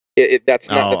fun. That's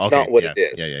not what it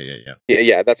is.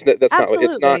 Yeah. That's not what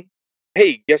it's not.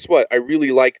 Hey, guess what? I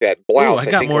really like that blouse. I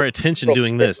got more attention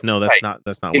doing this. No, that's not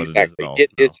what it is at all.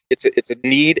 It's a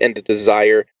need and a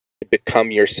desire to become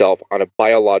yourself on a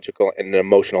biological and an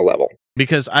emotional level.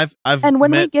 Because I've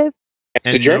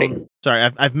it's a journey.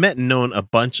 I've met and known a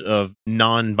bunch of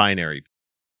non-binary people.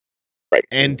 Right.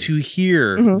 And to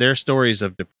hear their stories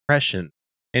of depression,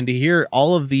 and to hear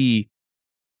all of the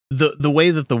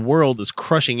way that the world is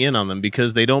crushing in on them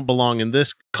because they don't belong in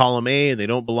this column A, they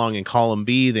don't belong in column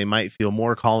B, they might feel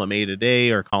more column A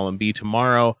today or column B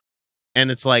tomorrow. And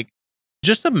it's like,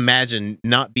 just imagine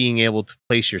not being able to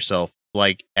place yourself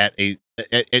like at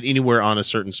anywhere on a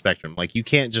certain spectrum. Like, you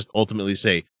can't just ultimately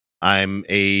say, I'm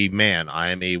a man,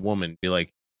 I'm a woman. Be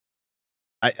like,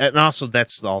 and also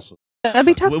that's also, that'd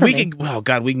be tough. We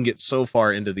can get so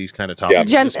far into these kind of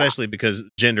topics, especially because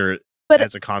gender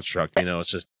as a construct, it's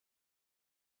just.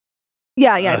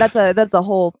 That's a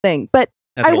whole thing. But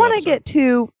I want to get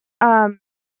to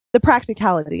the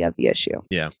practicality of the issue.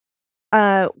 Yeah.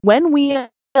 When we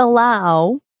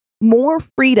allow more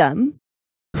freedom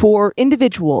for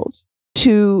individuals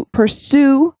to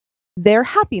pursue their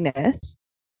happiness,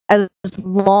 as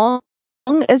long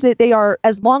as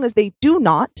they do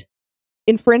not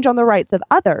infringe on the rights of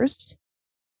others,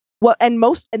 and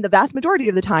the vast majority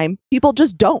of the time, people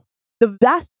just don't. The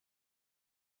vast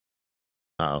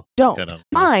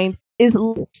mind is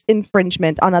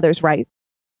infringement on others' rights.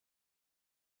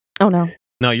 Oh no.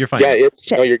 No, you're fine. Yeah,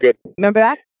 you're good. Remember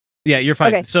that? Yeah, you're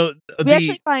fine. Okay. So we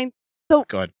actually find. So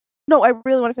go ahead. No, I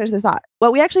really want to finish this thought.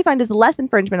 What we actually find is less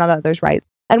infringement on others' rights,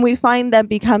 and we find them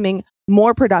becoming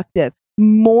more productive,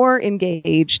 more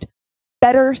engaged,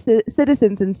 better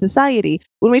citizens in society.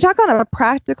 When we talk on a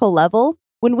practical level,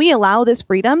 when we allow this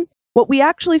freedom, what we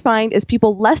actually find is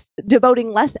people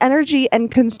devoting less energy and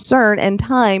concern and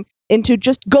time into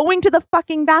just going to the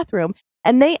fucking bathroom,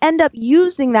 and they end up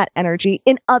using that energy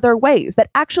in other ways that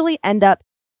actually end up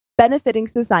benefiting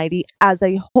society as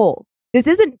a whole. This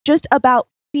isn't just about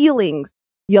feelings.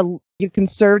 You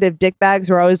conservative dickbags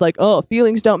are always like, oh,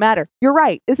 feelings don't matter. You're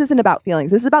right. This isn't about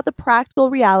feelings. This is about the practical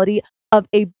reality of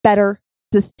a better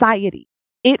society.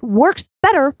 It works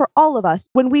better for all of us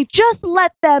when we just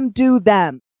let them do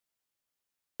them.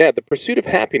 Yeah, the pursuit of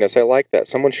happiness. I like that.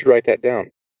 Someone should write that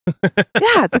down.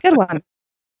 Yeah, it's a good one.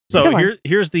 So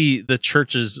here's the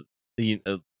church's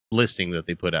listing that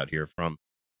they put out here from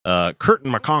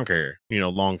Curtin McConker, the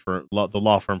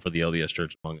law firm for the LDS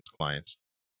Church among its clients,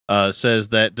 says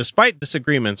that despite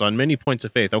disagreements on many points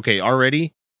of faith, okay,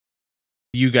 already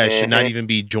you guys should not even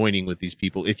be joining with these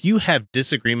people. If you have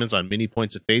disagreements on many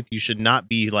points of faith, you should not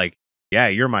be like, yeah,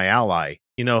 you're my ally.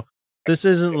 This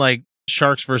isn't like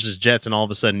Sharks versus Jets and all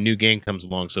of a sudden new game comes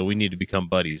along, so we need to become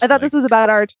buddies. I thought this was about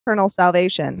our eternal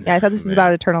salvation. Yeah, I thought this was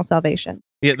about eternal salvation.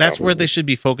 Yeah, that's where they should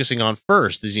be focusing on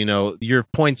first is, your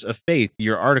points of faith,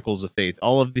 your articles of faith,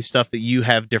 all of the stuff that you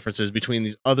have differences between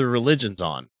these other religions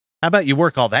on. How about you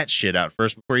work all that shit out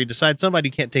first before you decide somebody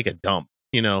can't take a dump,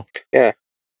 Yeah.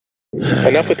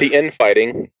 Enough with the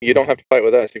infighting. You don't have to fight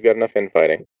with us. You've got enough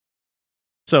infighting.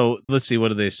 So let's see. What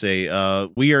do they say?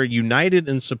 We are united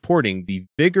in supporting the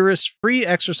vigorous free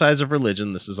exercise of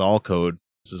religion. This is all code.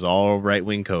 This is all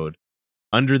right-wing code.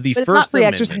 Under the but it's First not free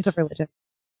Amendment. Exercise of religion.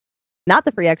 Not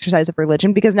the free exercise of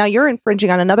religion, because now you're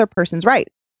infringing on another person's right.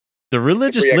 The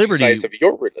religious free liberty exercise of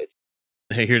your religion.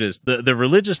 Here it is. The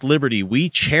religious liberty we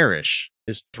cherish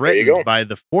is threatened by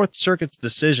the Fourth Circuit's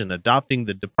decision adopting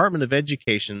the Department of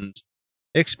Education's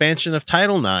expansion of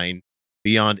Title IX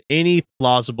beyond any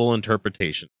plausible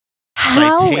interpretation.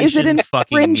 How is it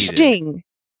Citation infringing?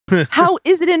 How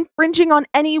is it infringing on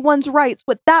anyone's rights?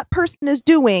 What that person is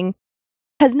doing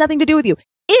has nothing to do with you.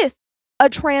 If a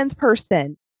trans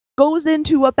person goes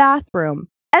into a bathroom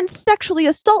and sexually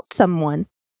assaults someone,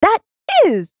 that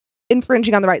is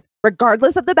infringing on the rights,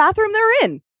 regardless of the bathroom they're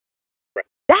in. Right.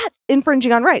 That's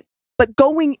infringing on rights. But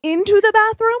going into the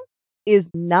bathroom is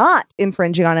not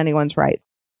infringing on anyone's rights.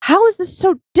 How is this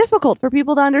so difficult for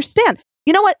people to understand?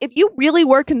 You know what? If you really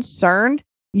were concerned,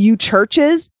 you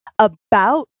churches,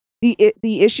 about the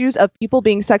issues of people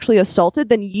being sexually assaulted,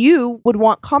 then you would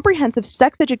want comprehensive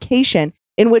sex education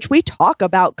in which we talk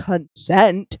about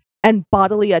consent and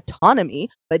bodily autonomy.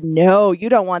 But no, you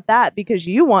don't want that because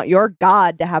you want your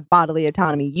God to have bodily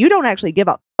autonomy. You don't actually give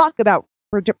a fuck about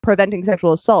preventing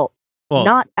sexual assault. Well,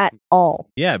 not at all.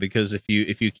 Yeah, because if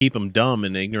you keep them dumb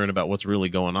and ignorant about what's really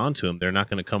going on to them, they're not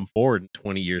going to come forward in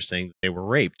 20 years saying that they were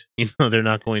raped. They're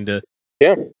not going to.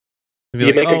 Yeah.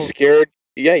 You make them scared.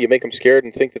 Yeah, you make them scared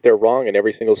and think that they're wrong in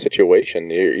every single situation.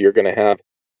 You're going to have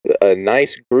a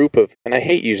nice group of, and I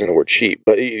hate using the word sheep,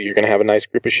 but you're going to have a nice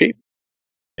group of sheep.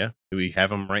 Yeah, we have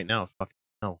them right now. Fucking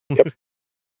no. Yep.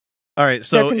 All right,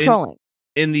 so they're controlling.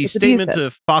 In the statement to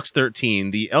Fox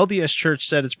 13, the LDS Church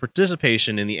said its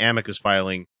participation in the amicus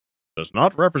filing does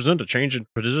not represent a change in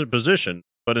position,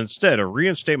 but instead a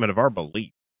reinstatement of our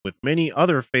belief, with many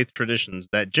other faith traditions,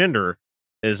 that gender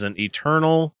is an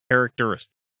eternal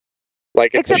characteristic.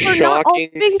 Like, it's a shocking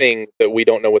thing that we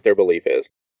don't know what their belief is.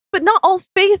 But not all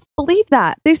faiths believe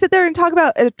that. They sit there and talk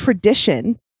about a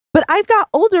tradition, but I've got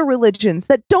older religions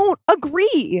that don't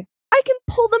agree. I can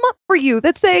pull them up for you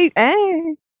that say,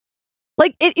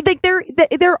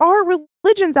 there are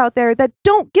religions out there that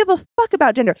don't give a fuck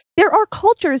about gender. There are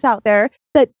cultures out there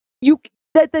that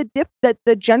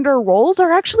the gender roles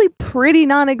are actually pretty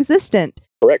non-existent.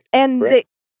 Correct. And Correct.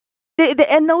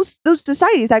 And those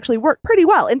societies actually work pretty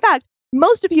well. In fact,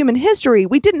 most of human history,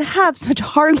 we didn't have such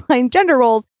hardline gender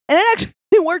roles, and it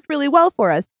actually worked really well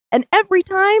for us. And every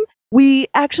time we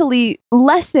actually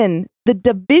lessen the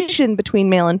division between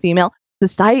male and female,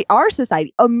 our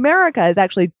society, America, has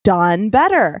actually done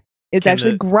better. It's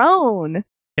actually grown.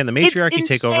 Can the matriarchy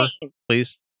take over,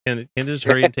 please? Can just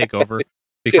hurry and take over?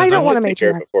 Because I don't want to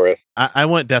matriarchy for us. I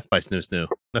want death by snoo snoo.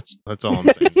 That's all I'm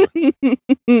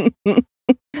saying.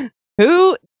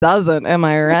 Who doesn't? Am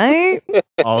I right?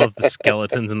 All of the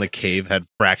skeletons in the cave had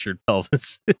fractured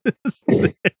pelvis.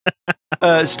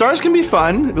 Stars can be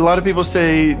fun. A lot of people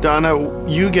say, Donna,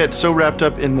 you get so wrapped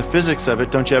up in the physics of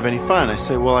it, don't you have any fun? I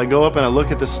say, well, I go up and I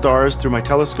look at the stars through my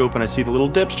telescope and I see the little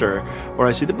dipster, or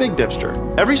I see the big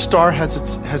dipster. Every star has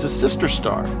a sister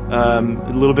star,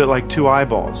 a little bit like two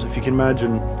eyeballs. If you can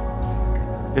imagine,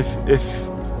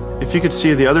 if If you could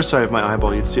see the other side of my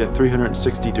eyeball, you'd see a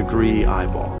 360-degree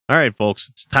eyeball. All right, folks,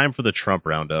 it's time for the Trump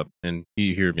roundup. And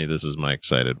you hear me, this is my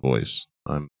excited voice.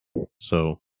 I'm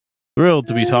so thrilled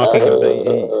to be talking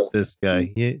about this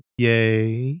guy.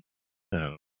 Yay.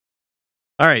 Oh.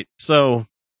 All right, so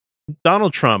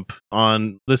Donald Trump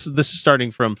on this is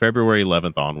starting from February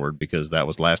 11th onward because that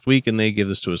was last week and they give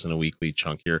this to us in a weekly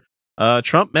chunk here.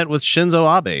 Trump met with Shinzo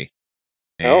Abe.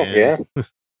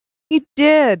 He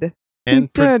did.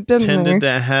 And pretended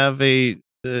to have a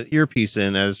earpiece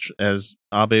in as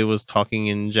Abe was talking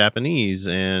in Japanese,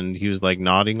 and he was like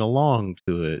nodding along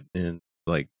to it, and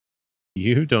like,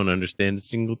 you don't understand a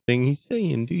single thing he's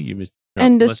saying, do you, Mr. Trump?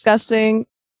 And discussing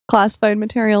classified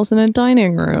materials in a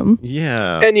dining room.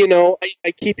 Yeah. And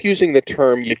I keep using the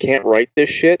term "you can't write this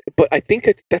shit," but I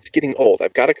think that's getting old.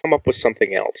 I've got to come up with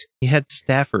something else. He had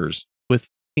staffers with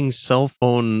cell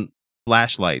phone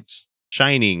flashlights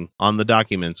shining on the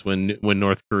documents when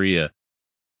North Korea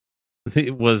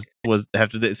was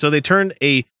after so they turned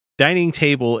a dining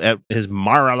table at his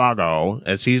Mar-a-Lago,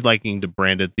 as he's liking to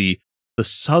brand it, the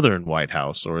Southern White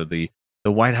House, or the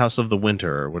White House of the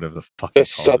Winter, or whatever the fuck. The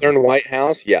Southern White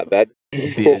House, yeah,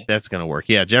 that's gonna work.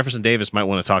 Yeah, Jefferson Davis might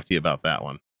want to talk to you about that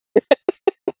one.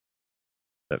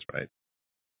 That's right.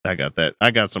 I got that.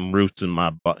 I got some roots in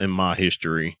my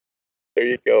history. There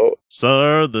you go.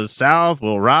 Sir, the South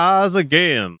will rise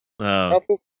again.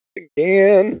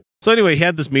 Again. So anyway, he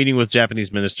had this meeting with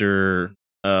Japanese Minister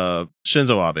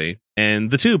Shinzo Abe, and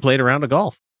the two played a round of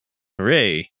golf.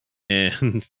 Hooray.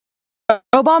 And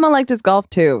Obama liked his golf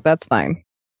too. That's fine.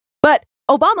 But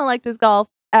Obama liked his golf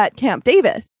at Camp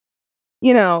Davis.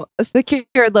 A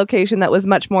secured location that was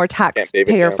much more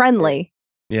taxpayer friendly.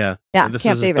 Yeah. This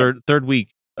Camp is his third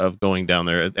week of going down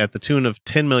there at the tune of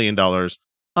 $10 million.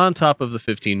 On top of the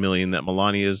 $15 million that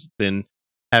Melania has been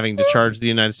having to charge the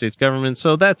United States government.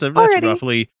 So that's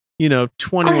roughly,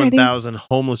 21,000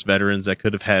 homeless veterans that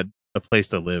could have had a place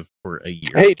to live for a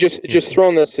year. Hey, just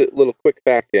throwing this little quick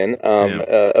fact in.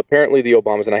 Apparently the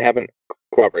Obamas, and I haven't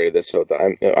corroborated this, so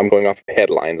I'm going off of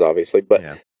headlines, obviously, but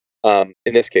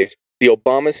in this case, the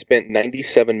Obamas spent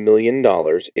 $97 million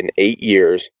in 8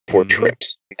 years for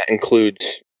trips. That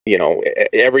includes,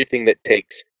 everything that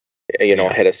takes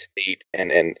head of state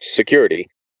and security.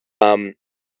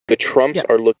 The Trumps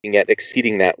are looking at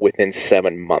exceeding that within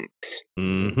 7 months.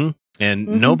 Mm-hmm. And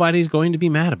nobody's going to be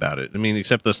mad about it. I mean,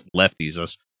 except us lefties,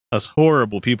 us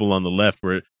horrible people on the left.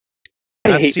 Where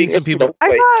I've seen some people.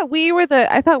 I thought we were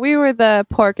the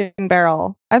pork and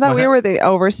barrel. I thought we were the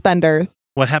overspenders.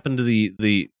 What happened to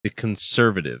the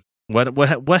conservative?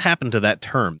 What happened to that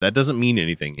term? That doesn't mean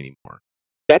anything anymore.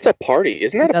 That's a party,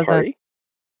 isn't that a party?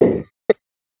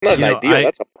 Not an idea.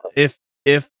 That's a party.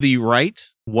 If the right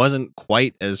wasn't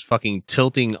quite as fucking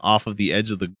tilting off of the edge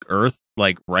of the earth,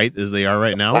 like right as they are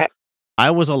right now,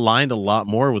 I was aligned a lot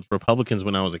more with Republicans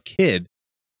when I was a kid.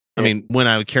 I mean, when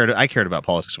I cared about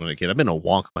politics when I was a kid. I've been a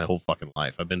wonk my whole fucking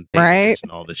life. I've been paying attention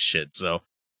to all this shit. So,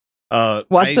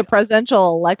 watched the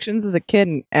presidential elections as a kid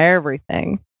and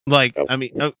everything. Like, I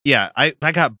mean,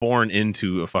 I got born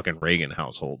into a fucking Reagan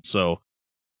household. So,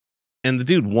 and the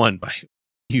dude won by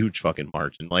huge fucking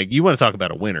margin. Like, you want to talk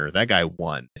about a winner, that guy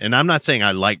won. And I'm not saying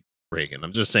I like Reagan.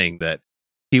 I'm just saying that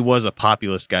he was a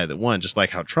populist guy that won, just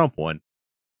like how Trump won.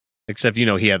 Except,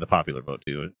 he had the popular vote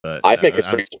too. But I'd make a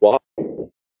straight swap.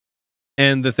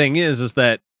 And the thing is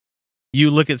that you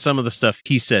look at some of the stuff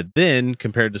he said then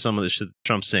compared to some of the shit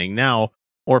Trump's saying now,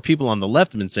 or people on the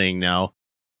left have been saying now,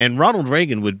 and Ronald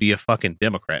Reagan would be a fucking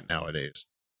Democrat nowadays.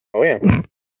 Oh yeah.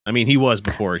 I mean, he was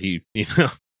before he,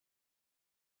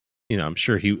 I'm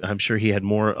sure he had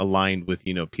more aligned with,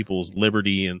 people's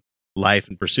liberty and life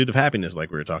and pursuit of happiness,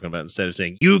 like we were talking about, instead of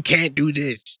saying, you can't do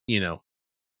this,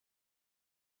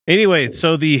 Anyway,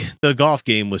 so the golf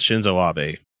game with Shinzo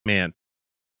Abe, man,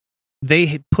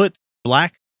 they put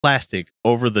black plastic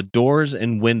over the doors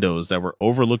and windows that were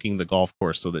overlooking the golf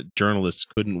course so that journalists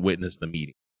couldn't witness the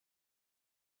meeting.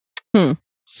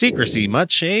 Secrecy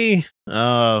much, eh?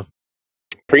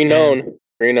 Pre-known.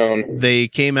 They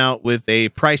came out with a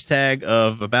price tag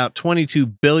of about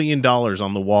 $22 billion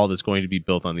on the wall that's going to be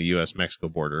built on the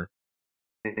U.S.-Mexico border.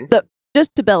 So,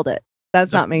 just to build it.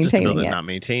 That's not maintaining just to build it, it. Not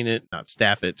maintain it, not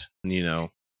staff it,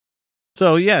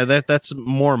 So, yeah, that's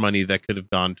more money that could have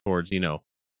gone towards,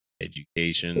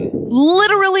 education.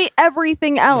 Literally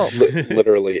everything else.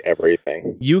 Literally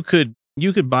everything. You could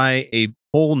buy a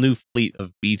whole new fleet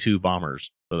of B-2 bombers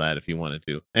for that if you wanted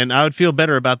to. And I would feel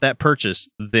better about that purchase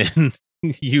than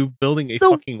you building a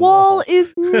fucking wall. The wall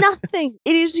is nothing.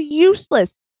 It is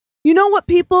useless. You know what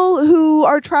people who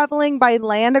are traveling by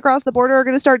land across the border are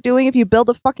going to start doing if you build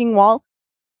a fucking wall?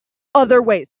 Other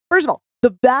ways. First of all,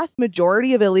 the vast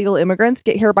majority of illegal immigrants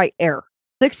get here by air.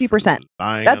 60%.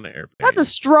 Flying That- on an airplane. That's a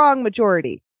strong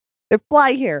majority. They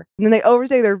fly here and then they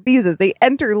overstay their visas. They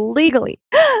enter legally.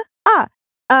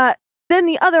 Then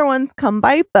the other ones come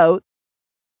by boat.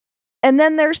 And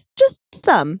then there's just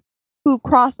some who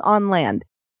cross on land.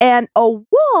 And a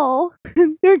wall,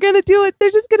 they're going to do it.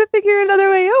 They're just going to figure another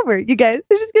way over, you guys.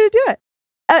 They're just going to do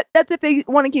it. That's if they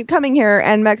want to keep coming here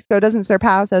and Mexico doesn't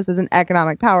surpass us as an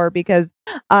economic power, because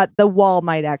the wall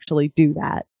might actually do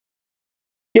that.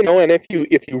 You know, and if you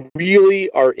really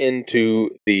are into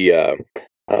the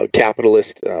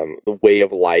capitalist way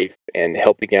of life and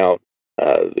helping out,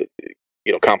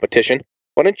 competition,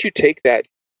 why don't you take that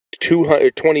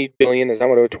 220 billion? Is that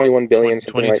what it was? 21 billion?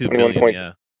 22 billion,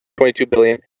 yeah. 22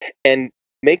 billion, and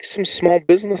make some small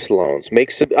business loans.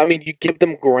 You give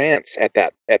them grants at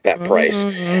that price,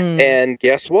 and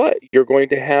guess what? You're going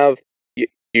to have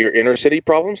your inner city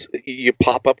problems. You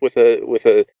pop up with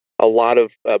a lot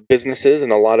of businesses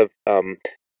and a lot of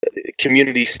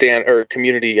community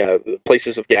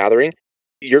places of gathering.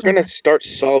 You're going to start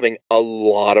solving a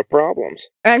lot of problems.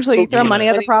 Actually, So you throw you money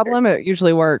wanna- at a problem, it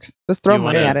usually works. Just throw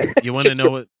money at it. You want to Just know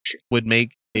what would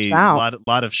make a out.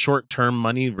 lot of short-term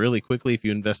money really quickly if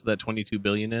you invested that 22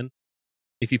 billion in?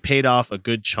 If you paid off a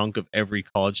good chunk of every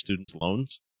college student's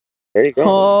loans, There you go.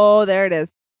 Oh, there it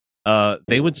is.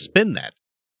 they would spend that.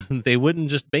 They wouldn't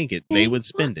just bank it. They would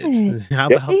spend it. would. How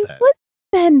Yep. about They that? would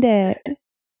spend it.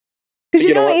 Because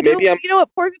You know what? Andrew, Maybe I'm- you know what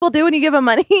poor people do when you give them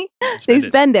money? They Spend it.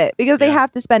 spend it because they Yeah.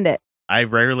 have to spend it. I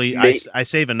rarely, May- I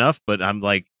save enough, but I'm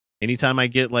like, anytime I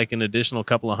get like an additional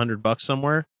couple of $100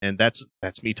 somewhere, and that's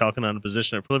me talking on a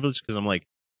position of privilege, because I'm like,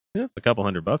 yeah, it's a couple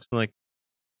 $100. I'm like,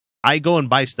 I go and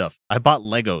buy stuff. I bought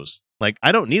Legos. Like,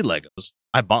 I don't need Legos.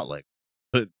 I bought Legos,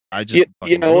 but I just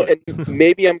fucking do it. and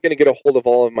maybe I'm going to get a hold of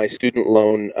all of my student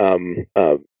loan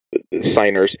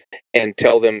signers and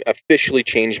tell them officially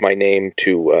change my name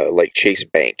to like Chase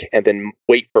Bank, and then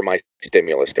wait for my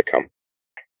stimulus to come.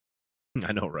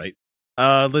 I know, right?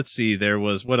 Let's see. There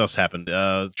was what else happened?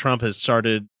 Trump has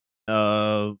started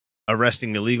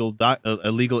arresting illegal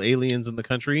aliens in the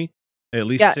country. At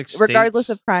least Yeah, 6 regardless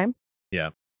states. of crime.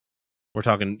 We're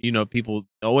talking, people.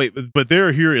 Oh wait, but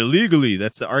they're here illegally.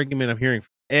 That's the argument I'm hearing from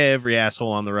every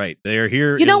asshole on the right. They're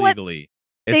here You know what? illegally.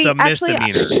 It's They a actually-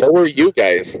 misdemeanor. So are you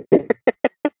guys.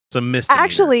 It's a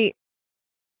misdemeanor.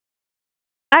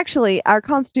 Actually, our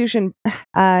Constitution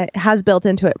has built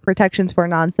into it protections for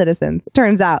non-citizens. It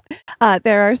turns out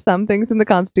there are some things in the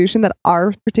Constitution that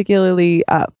are particularly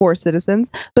for citizens,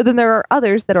 but then there are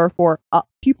others that are for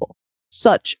people,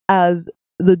 such as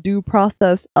the due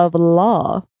process of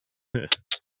law.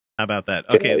 How about that?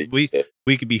 Yeah, Okay, you said-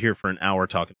 we could be here for an hour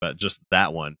talking about just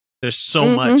that one. There's so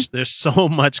Mhm. much. There's so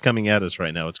much coming at us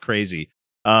right now. It's crazy.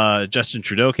 Justin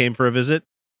Trudeau came for a visit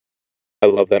I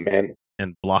love that man.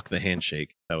 and blocked the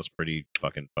handshake. That was pretty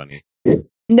fucking funny.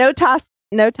 No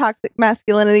toxic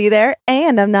masculinity there,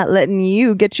 and I'm not letting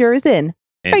you get yours in.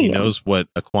 And he Bam. knows what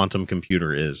a quantum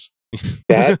computer is.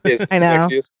 That is the I know.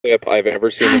 sexiest clip I've ever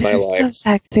seen in my he's so life.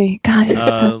 sexy. God, he's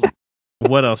Uh, so sexy.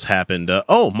 What else happened?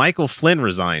 Michael Flynn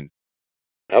resigned.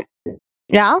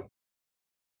 Yeah?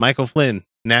 Michael Flynn,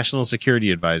 National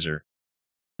Security Advisor,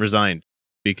 resigned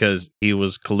because he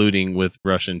was colluding with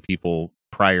Russian people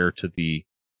prior to the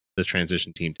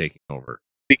transition team taking over.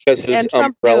 Because his And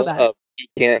Trump knew umbrella about it. of "You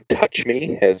Can't Touch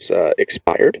Me" has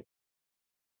expired.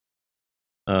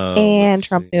 And Let's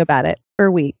Trump see. knew about it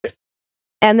for weeks.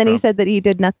 And then he Trump. said that he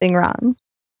did nothing wrong.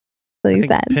 So I he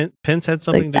think said. Pence had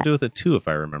something Like to that. do with it too, if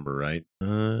I remember right.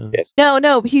 Yes.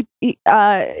 No, he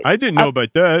I didn't know about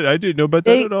that. I didn't know about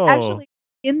that they at all. actually,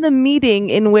 in the meeting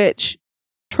in which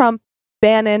Trump,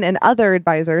 Bannon, and other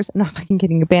advisors, no, I'm fucking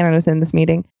kidding, Bannon was in this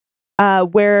meeting,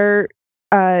 where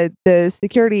the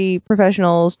security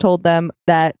professionals told them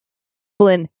that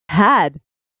Flynn had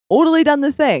totally done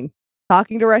this thing,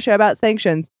 talking to Russia about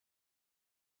sanctions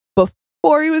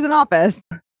before he was in office,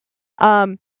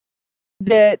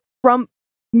 that Trump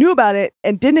knew about it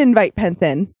and didn't invite Pence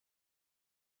in,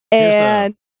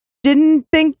 and didn't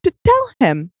think to tell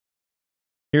him.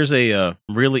 Here's a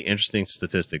really interesting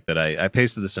statistic that I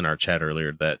pasted this in our chat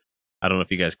earlier that I don't know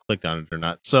if you guys clicked on it or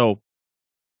not. So,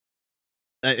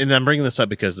 and I'm bringing this up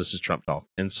because this is Trump talk.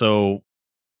 And so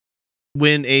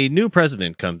when a new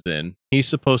president comes in, he's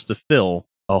supposed to fill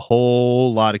a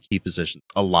whole lot of key positions,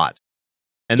 a lot.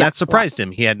 And Yeah, that surprised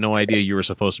him. He had no idea you were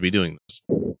supposed to be doing this.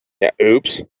 Yeah.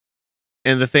 Oops.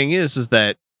 And the thing is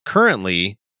that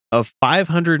currently of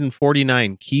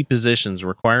 549 key positions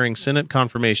requiring Senate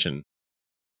confirmation,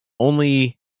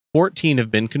 only 14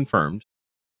 have been confirmed.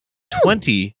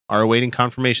 20 are awaiting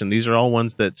confirmation. These are all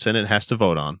ones that Senate has to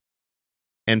vote on.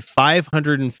 and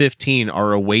 515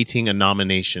 are awaiting a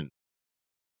nomination.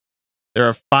 There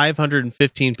are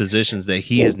 515 positions that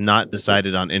he has not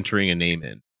decided on entering a name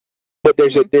in. But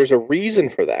there's a reason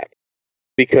for that,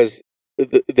 because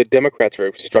the Democrats are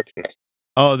obstructionists.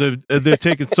 Oh, they're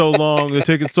taking so long. They're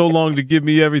taking so long to give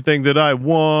me everything that I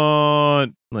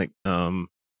want. Like, you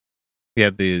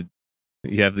have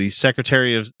the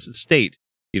Secretary of State.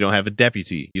 You don't have a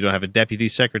deputy. You don't have a deputy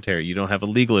secretary. You don't have a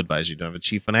legal advisor. You don't have a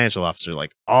chief financial officer.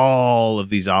 Like, all of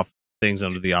these things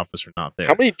under the office are not there.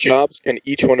 How many jobs can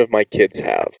each one of my kids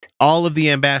have? All of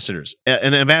the ambassadors.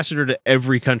 An ambassador to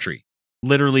every country.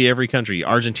 Literally every country.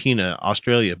 Argentina,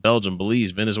 Australia, Belgium,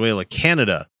 Belize, Venezuela,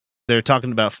 Canada. They're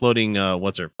talking about floating,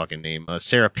 what's her fucking name?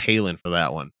 Sarah Palin for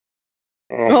that one.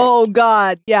 Oh,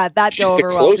 God. Yeah, that'd She's go the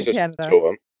over well to closest Canada. to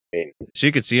him. I mean,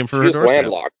 She could see him for her she's doorstep.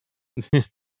 landlocked.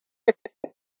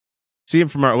 See him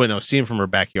from her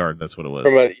backyard. That's what it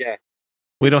was. Yeah.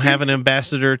 We don't have an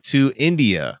ambassador to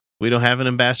India. We don't have an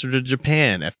ambassador to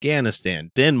Japan, Afghanistan,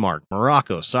 Denmark,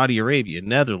 Morocco, Saudi Arabia,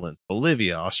 Netherlands,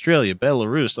 Bolivia, Australia,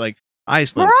 Belarus, like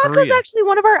Iceland, Morocco's Korea. actually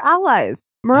one of our allies.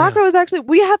 Morocco is actually,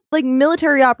 we have like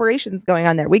military operations going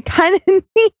on there. We kind of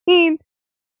need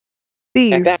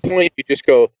these. At that point, you just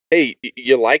go, hey,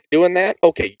 you like doing that?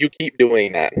 Okay, you keep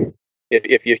doing that.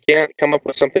 If you can't come up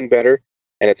with something better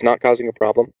and it's not causing a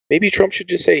problem, maybe Trump should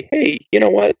just say, hey, you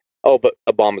know what? Oh, but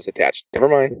Obama's attached. Never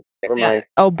mind.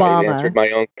 Obama. I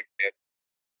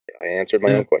answered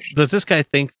my own question. Does this guy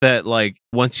think that, like,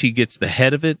 once he gets the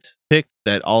head of it picked,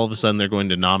 that all of a sudden they're going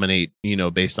to nominate,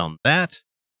 based on that?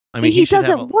 I mean, he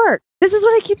doesn't work. This is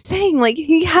what I keep saying. Like,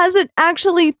 he hasn't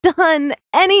actually done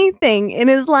anything in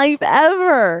his life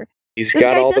ever. He's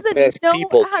got all the best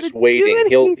people just waiting.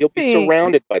 He'll be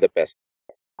surrounded by the best.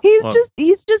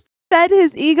 He's just fed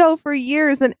his ego for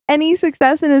years, and any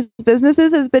success in his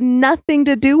businesses has been nothing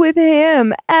to do with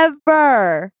him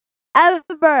ever. How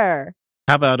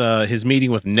about his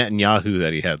meeting with Netanyahu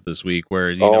that he had this week,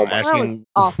 where asking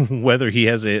whether he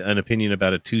has an opinion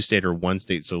about a 2-state or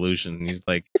 1-state solution? And he's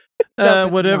like,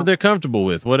 whatever they're comfortable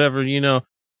with, whatever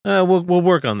we'll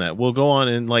work on that. We'll go on.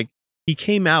 And like, he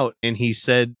came out and he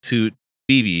said to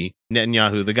Bibi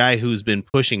Netanyahu, the guy who's been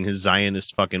pushing his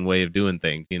Zionist fucking way of doing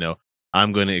things,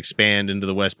 I'm going to expand into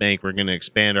the West Bank. We're going to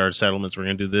expand our settlements. We're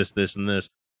going to do this, this, and this.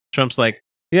 Trump's like,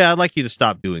 yeah, I'd like you to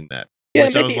stop doing that. Yeah,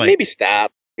 maybe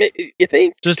stop. You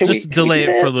think? Just delay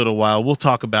it for a little while. We'll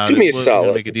talk about it. Do me a solid.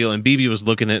 We'll make a deal. And Bibi was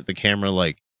looking at the camera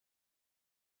like,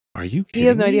 are you kidding He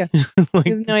has no me? idea. Like,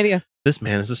 He has no idea. This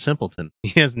man is a simpleton.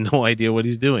 He has no idea what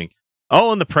he's doing.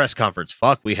 Oh, and the press conference.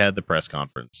 Fuck, we had the press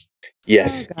conference.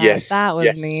 Yes, Oh, God, yes. that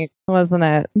was neat, wasn't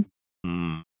it?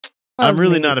 I'm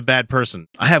really not a bad person.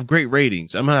 I have great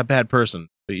ratings. I'm not a bad person.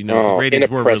 But the ratings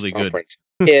were really good.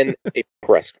 In a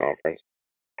press conference.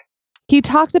 He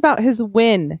talked about his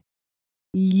win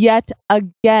yet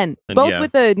again, And both yeah.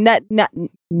 with the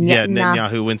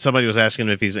Netanyahu, when somebody was asking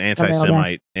him if he's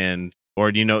anti-Semite,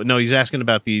 he's asking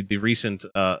about the recent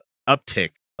uptick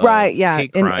of right, yeah,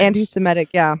 hate in crimes. anti-Semitic,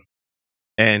 yeah.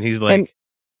 And he's like,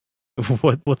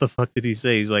 what the fuck did he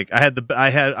say? He's like,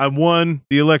 I won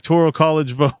the electoral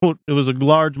college vote. It was a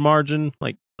large margin.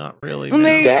 Like, not really. And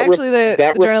Man.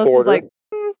 the journalist was like,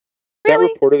 really? That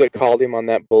reporter that called him on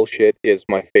that bullshit is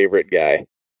my favorite guy.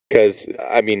 Because,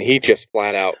 I mean, he just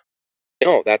flat out,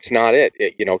 no, that's not it.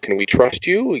 Can we trust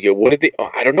you? What did they?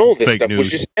 I don't know. This Fake stuff was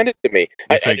news. just handed to me.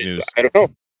 Fake news. I don't know.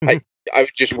 I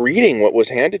was just reading what was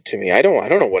handed to me. I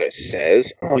don't know what it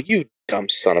says. Oh, you dumb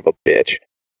son of a bitch.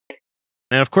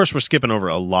 And of course, we're skipping over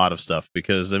a lot of stuff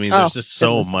because, I mean, there's just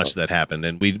so much that happened,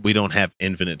 and we don't have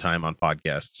infinite time on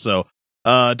podcasts. So,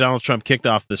 Donald Trump kicked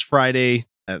off this Friday,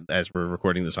 as we're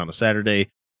recording this on a Saturday,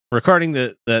 recording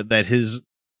that his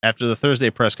after the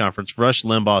Thursday press conference, Rush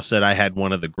Limbaugh said, "I had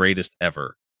one of the greatest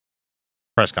ever."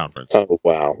 Press conference. Oh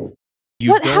wow!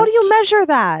 How do you measure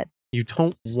that? You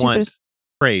don't want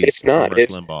praise. It's not. From Rush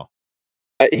Limbaugh.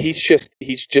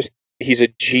 He's a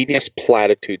genius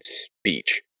platitude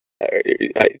speech.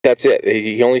 That's it.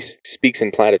 He only speaks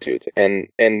in platitudes, and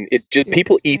it's just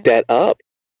people eat that up.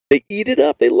 They eat it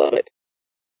up. They love it.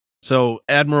 So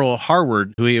Admiral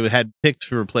Harward, who he had picked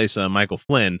to replace Michael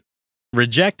Flynn,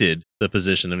 rejected the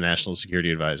position of National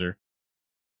Security Advisor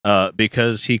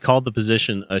because he called the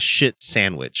position a shit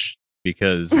sandwich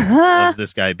because of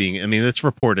this guy being. I mean, it's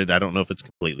reported. I don't know if it's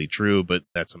completely true, but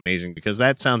that's amazing because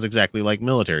that sounds exactly like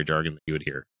military jargon that you would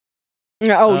hear.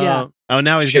 Oh yeah.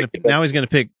 Now he's gonna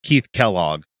pick Keith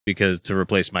Kellogg to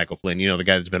replace Michael Flynn. The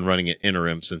guy that's been running it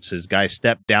interim since his guy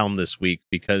stepped down this week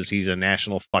because he's a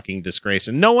national fucking disgrace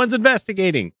and no one's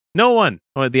investigating. No one.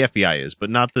 Well, the FBI is,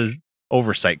 but not the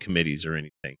oversight committees or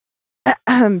anything.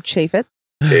 Chaffetz.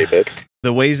 David.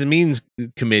 The Ways and Means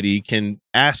Committee can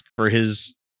ask for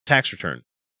his tax return.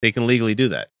 They can legally do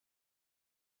that.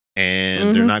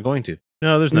 And they're not going to.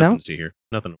 No, there's nothing to see here.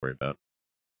 Nothing to worry about.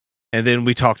 And then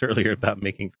we talked earlier about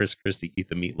making Chris Christie eat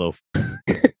the meatloaf.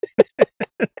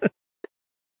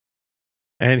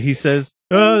 And he says,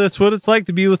 "Oh, that's what it's like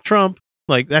to be with Trump."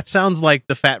 Like, that sounds like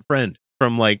the fat friend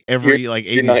from like every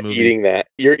 80s you're not movie. Eating that.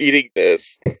 You're eating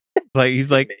this. Like, he's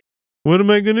like, "What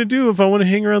am I going to do if I want to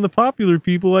hang around the popular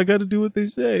people? I got to do what they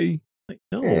say." Like,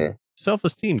 no.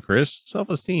 Self-esteem, Chris.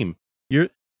 Self-esteem. You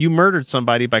murdered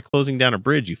somebody by closing down a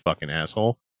bridge, you fucking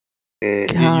asshole. You're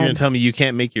going to tell me you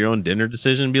can't make your own dinner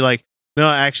decision and be like, "No,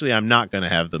 actually, I'm not going to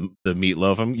have the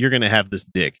meatloaf. You're going to have this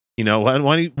dick." You know,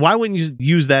 why wouldn't you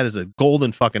use that as a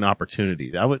golden fucking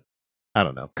opportunity? I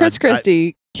don't know. Chris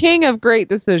Christie, king of great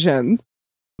decisions.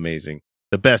 Amazing.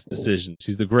 The best decisions.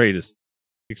 He's the greatest.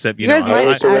 Except, you guys might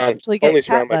only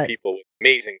surround by people with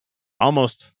amazing.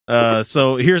 Almost.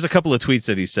 So here's a couple of tweets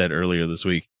that he said earlier this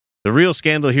week. "The real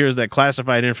scandal here is that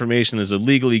classified information is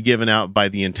illegally given out by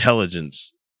the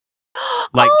intelligence."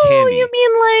 Like candy. You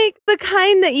mean like the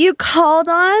kind that you called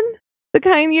on? The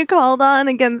kind you called on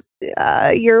against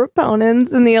your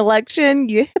opponents in the election?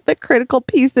 You hypocritical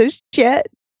piece of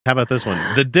shit. How about this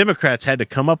one? "The Democrats had to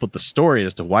come up with the story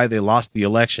as to why they lost the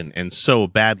election, and so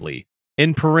badly.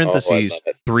 In parentheses,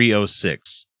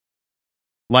 306.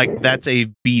 Like, that's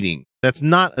a beating. That's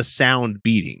not a sound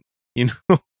beating. You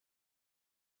know?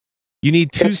 You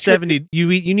need 270.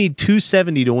 You need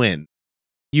 270 to win.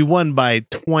 You won by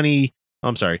 20.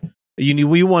 I'm sorry.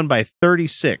 We won by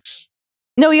 36.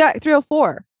 No, we got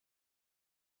 304.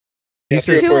 He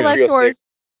says 2 electors.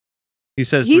 He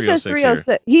says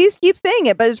 306. He keeps saying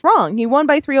it, but it's wrong. He won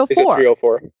by 304. Is it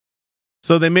 304?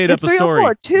 So they made up a story.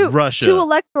 Russia.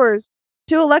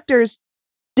 Two electors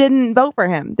didn't vote for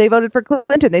him. They voted for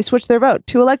Clinton. They switched their vote.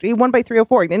 He won by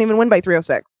 304. He didn't even win by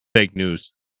 306. Fake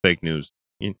news. Fake news.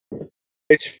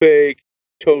 It's fake.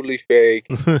 Totally fake.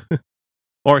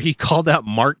 Or he called out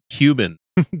Mark Cuban,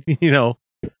 you know,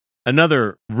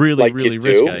 another really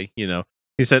rich guy, you know.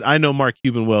 He said, "I know Mark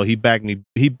Cuban well. He backed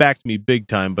me big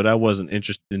time, but I wasn't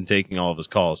interested in taking all of his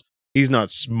calls. He's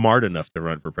not smart enough to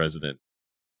run for president."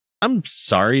 I'm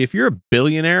sorry, if you're a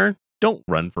billionaire, don't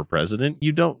run for president.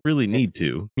 You don't really need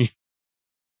to.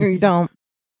 You don't.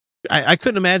 I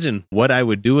couldn't imagine what I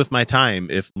would do with my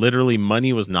time if literally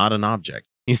money was not an object.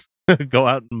 Go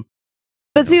out and...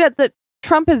 But see, that's it.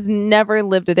 Trump has never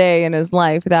lived a day in his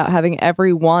life without having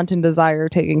every want and desire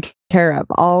taken care of.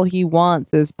 All he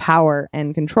wants is power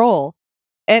and control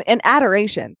and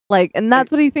adoration. And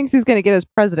that's what he thinks he's going to get as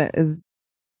president is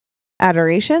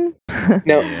adoration.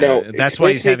 No. That's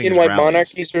why he's having his rallies.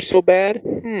 Monarchies are so bad.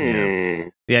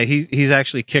 Yeah, he's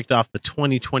actually kicked off the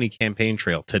 2020 campaign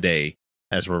trail today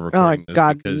as we're recording this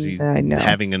because he's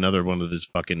having another one of his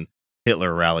fucking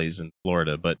Hitler rallies in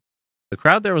Florida. But the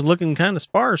crowd there was looking kind of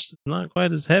sparse, not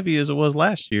quite as heavy as it was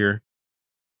last year.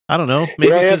 I don't know.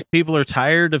 Maybe because people are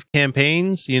tired of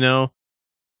campaigns, you know.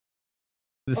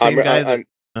 The same guy.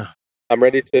 I'm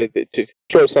ready to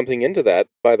throw something into that,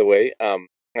 by the way.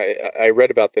 I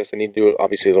read about this. I need to do,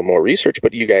 obviously, a little more research,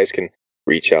 but you guys can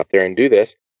reach out there and do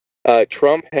this.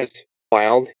 Trump has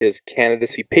filed his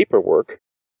candidacy paperwork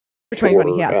for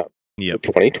 2020, yes.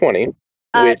 2020.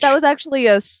 That was actually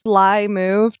a sly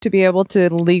move to be able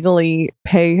to legally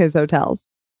pay his hotels.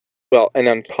 Well, and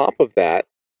on top of that,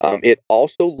 it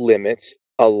also limits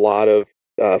a lot of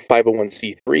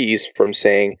 501c3s from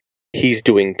saying he's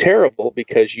doing terrible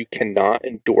because you cannot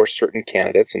endorse certain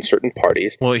candidates and certain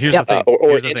parties. Well, here's the thing.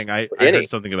 Here's the thing. I heard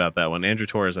something about that one. Andrew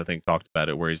Torres, I think, talked about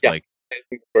it, where he's like,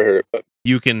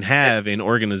 you can have an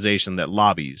organization that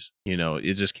lobbies. You know,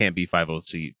 it just can't be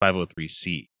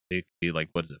 503c. It could be like,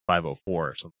 what is it, 504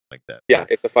 or something like that. Yeah,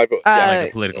 it's a 50. Like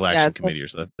a political action committee or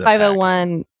something.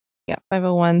 501. Yeah,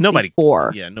 501. Nobody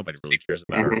cares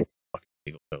about our fucking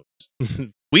legal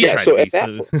codes. We try to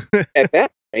be. At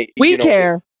that point, we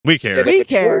care. We care. We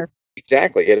care.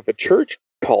 Exactly. And if a church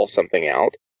calls something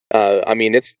out, I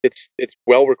mean, it's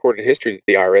well recorded history that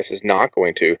the IRS is not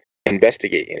going to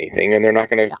investigate anything, and they're not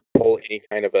going to pull any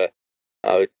kind of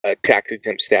a tax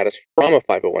exempt status from a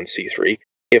 501c3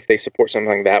 if they support something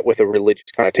like that with a religious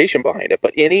connotation behind it.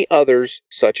 But any others,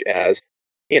 such as,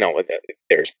 you know,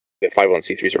 there's the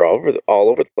 501c3s are all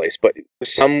over the place, but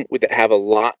some that have a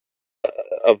lot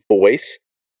of voice,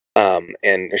 and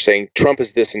they're saying Trump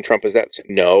is this and Trump is that.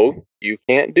 No, you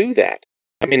can't do that.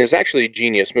 I mean, it's actually a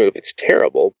genius move. It's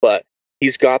terrible, but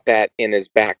he's got that in his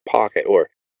back pocket, or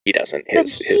he doesn't.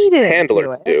 His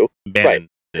handlers do. Bannon.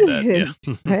 did that.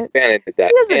 Yeah. Bannon did that.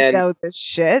 He doesn't And know this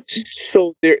shit.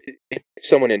 so if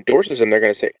someone endorses them, they're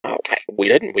going to say, "Oh, we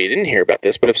didn't hear about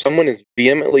this." But if someone is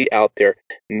vehemently out there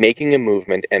making a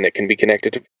movement and it can be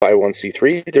connected to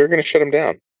 501c3, they're going to shut them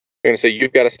down. They're going to say,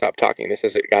 "You've got to stop talking. This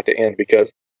has got to end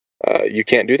because you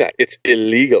can't do that. It's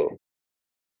illegal."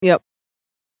 Yep.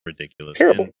 Ridiculous.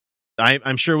 Terrible. And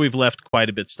I'm sure we've left quite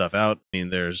a bit of stuff out. I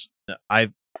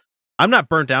mean, I'm not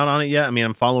burnt out on it yet. I mean,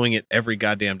 I'm following it every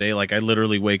goddamn day. Like I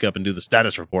literally wake up and do the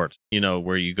status report,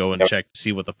 where you go and check to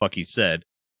see what the fuck he said.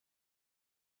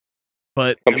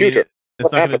 But Computer.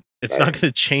 it's not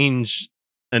gonna change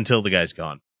until the guy's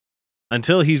gone.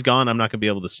 Until he's gone, I'm not gonna be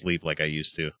able to sleep like I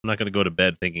used to. I'm not gonna go to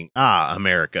bed thinking,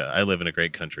 America, I live in a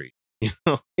great country.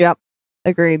 Yep.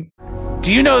 Agreed.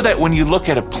 Do you know that when you look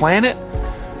at a planet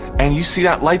and you see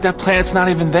that light, that planet's not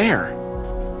even there?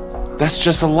 That's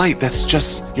just a light. That's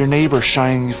just your neighbor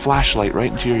shining a flashlight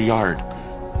right into your yard,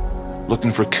 looking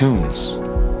for coons.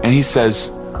 And he says,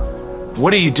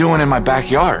 "What are you doing in my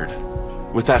backyard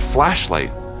with that flashlight?"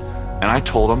 And I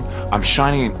told him, I'm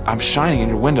shining in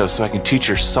your window so I can teach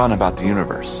your son about the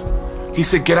universe. He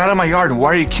said, "Get out of my yard, and why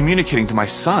are you communicating to my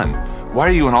son? Why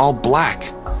are you in all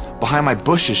black behind my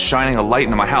bushes shining a light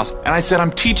into my house?" And I said,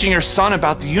 "I'm teaching your son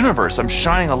about the universe. I'm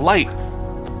shining a light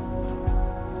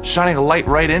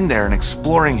right in there and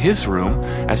exploring his room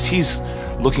as he's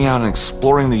looking out and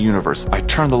exploring the universe. I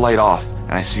turn the light off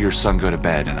and I see your son go to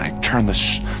bed, and I turn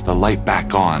the light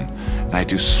back on and I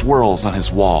do swirls on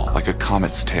his wall like a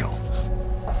comet's tail.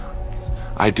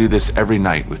 I do this every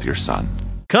night with your son."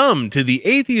 Come to the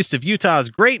Atheist of Utah's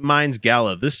Great Minds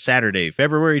Gala this Saturday,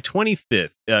 February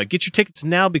 25th. Get your tickets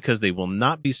now because they will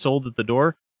not be sold at the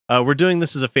door. We're doing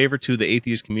this as a favor to the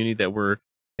atheist community that we're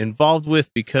involved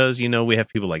with because, we have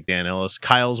people like Dan Ellis.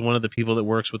 Kyle's one of the people that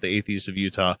works with the Atheist of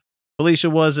Utah. Felicia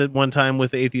was at one time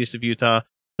with the Atheist of Utah,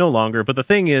 no longer. But the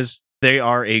thing is, they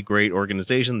are a great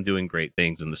organization doing great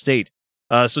things in the state.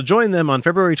 So join them on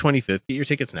February 25th. Get your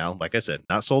tickets now. Like I said,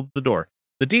 not sold at the door.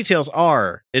 The details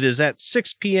are, it is at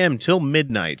 6 p.m. till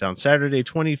midnight on Saturday,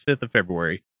 25th of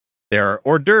February. There are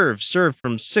hors d'oeuvres served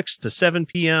from 6 to 7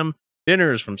 p.m.,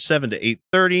 dinners from 7 to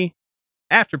 8:30.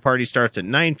 After party starts at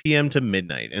 9 p.m. to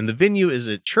midnight, and the venue is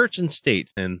at Church and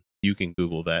State, and you can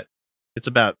Google that. It's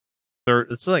about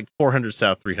it's like 400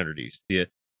 South, 300 East,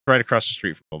 right across the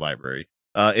street from the library.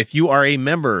 If you are a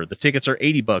member, the tickets are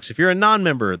 $80. If you're a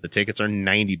non-member, the tickets are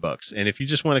 $90. And if you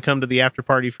just want to come to the after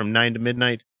party from 9 to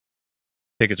midnight,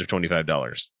 tickets are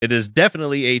 $25. It is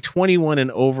definitely a 21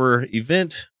 and over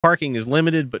event. Parking is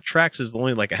limited, but Trax is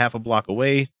only like a half a block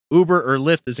away. Uber or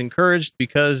Lyft is encouraged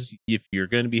because if you're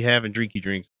going to be having drinky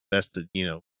drinks, it's best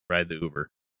to, ride the Uber.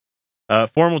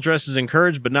 Formal dress is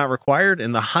encouraged, but not required.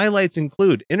 And the highlights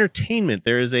include entertainment.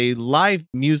 There is live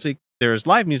music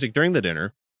during the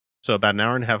dinner. So about an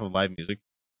hour and a half of live music.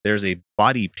 There's a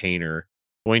body painter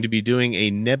going to be doing a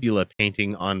nebula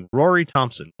painting on Rory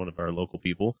Thompson, one of our local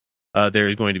people. There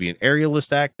is going to be an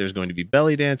aerialist act. There's going to be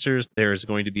belly dancers. There's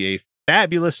going to be a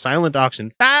fabulous silent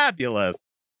auction. Fabulous.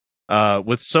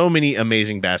 With so many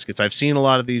amazing baskets. I've seen a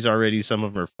lot of these already. Some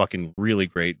of them are fucking really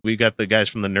great. We got the guys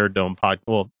from the Nerd Dome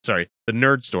the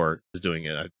Nerd Store is doing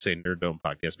it. I'd say Nerd Dome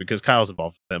podcast because Kyle's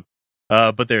involved with them.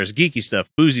 But there's geeky stuff,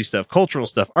 boozy stuff, cultural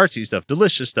stuff, artsy stuff,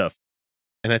 delicious stuff.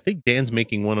 And I think Dan's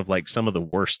making one of like some of the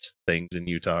worst things in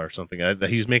Utah or something.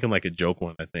 He was making like a joke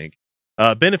one, I think.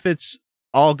 Benefits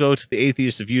all go to the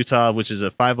Atheist of Utah, which is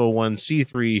a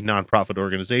 501c3 nonprofit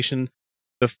organization.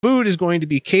 The food is going to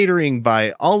be catering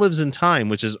by Olives in Time,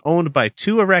 which is owned by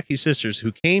two Iraqi sisters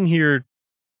who came here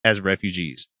as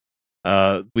refugees.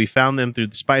 We found them through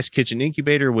the Spice Kitchen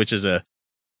Incubator, which is a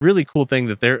really cool thing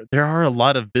that there are a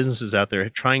lot of businesses out there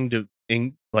trying to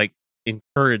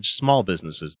encourage small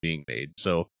businesses being made.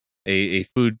 So a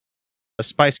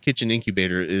Spice Kitchen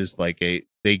Incubator is like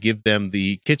they give them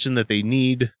the kitchen that they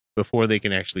need before they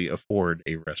can actually afford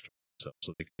a restaurant. So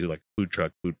they can do like food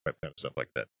truck, food prep kind of stuff like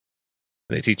that.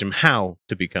 They teach them how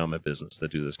to become a business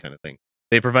that do this kind of thing.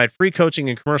 They provide free coaching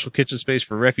and commercial kitchen space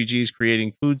for refugees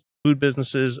creating food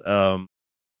businesses. And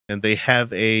they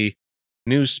have a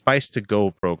new Spice to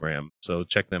Go program. So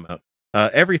check them out.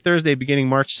 Every Thursday beginning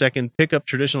March 2nd, pick up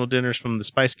traditional dinners from the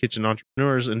Spice Kitchen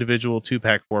entrepreneurs, individual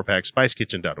 2-pack, 4-pack,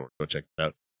 spicekitchen.org. Go check it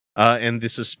out. And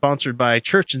this is sponsored by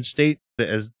Church and State,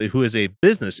 who is a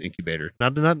business incubator,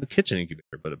 not a kitchen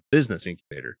incubator, but a business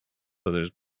incubator. So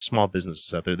there's small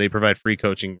businesses out there. They provide free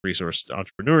coaching resources to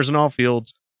entrepreneurs in all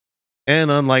fields.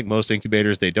 And unlike most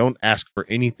incubators, they don't ask for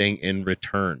anything in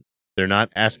return. They're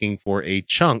not asking for a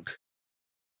chunk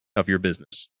of your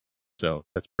business. So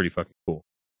that's pretty fucking cool.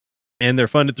 And they're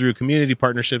funded through community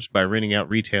partnerships by renting out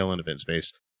retail and event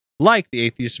space. like the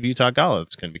Atheist of Utah Gala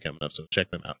that's going to be coming up. So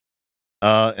check them out.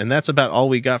 And that's about all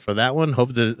we got for that one.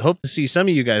 Hope to see some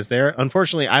of you guys there.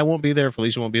 Unfortunately, I won't be there.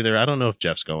 Felicia won't be there. I don't know if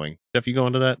Jeff's going. Jeff, you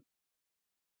going to that?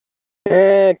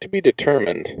 To be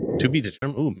determined. To be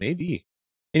determined. Ooh, maybe.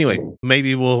 Anyway,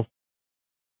 maybe we'll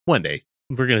one day.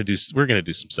 We're gonna do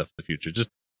some stuff in the future. Just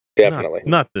definitely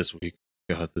not this week.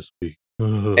 God, this week.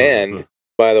 And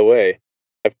by the way,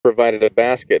 I've provided a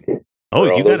basket.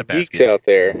 Oh, you got a basket geeks out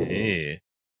there. Yeah.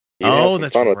 Oh,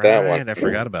 that's fun with that one. I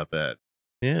forgot about that.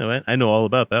 Yeah, I know all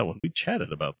about that one. We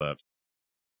chatted about that.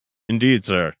 Indeed,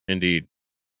 sir. Indeed.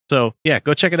 So yeah,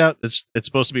 go check it out. It's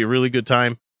supposed to be a really good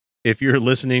time. If you're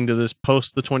listening to this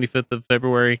post the 25th of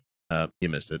February, you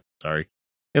missed it. Sorry.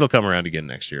 It'll come around again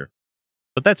next year.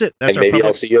 But that's it. That's and maybe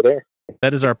I'll see you there.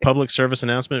 That is our public service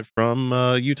announcement from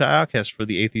Utah Outcast for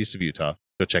the Atheist of Utah.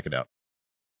 Go check it out.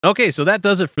 Okay, so that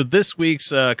does it for this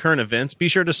week's current events. Be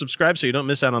sure to subscribe so you don't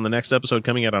miss out on the next episode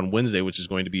coming out on Wednesday, which is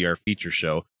going to be our feature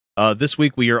show. This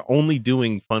week we are only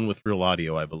doing Fun with Real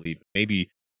Audio, I believe. Maybe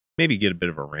get a bit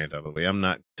of a rant out of the way. I'm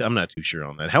not too sure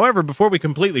on that. However, before we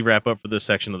completely wrap up for this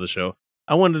section of the show,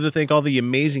 I wanted to thank all the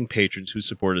amazing patrons who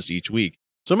support us each week.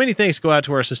 So many thanks go out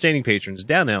to our sustaining patrons,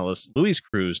 Dan Ellis, Luis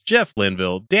Cruz, Jeff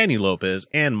Linville, Danny Lopez,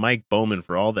 and Mike Bowman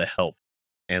for all the help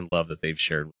and love that they've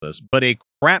shared with us. But a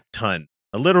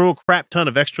literal crap ton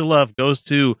of extra love goes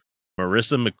to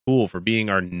Marissa McCool for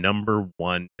being our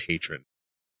 #1 patron.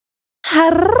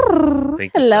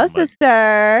 Hello, sister.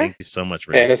 Thank you so much,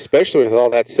 Marissa. And especially with all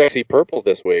that sexy purple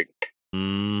this week.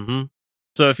 Mm-hmm.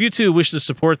 So if you too wish to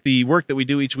support the work that we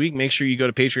do each week, make sure you go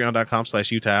to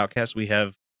patreon.com/Utah Outcast. We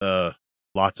have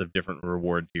lots of different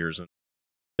reward tiers, and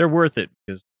they're worth it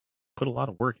because put a lot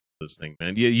of work into this thing,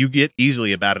 man. You get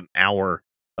easily about an hour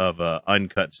of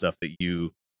uncut stuff that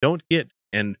you don't get,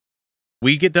 and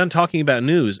we get done talking about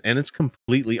news, and it's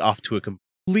completely off to a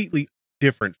completely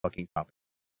different fucking topic.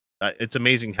 It's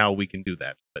amazing how we can do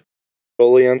that. But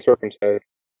fully uncircumcised.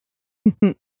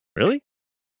 Really?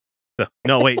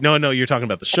 No, wait, no, you're talking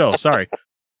about the show. Sorry.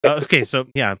 Okay, so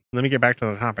yeah, let me get back to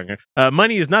the topic.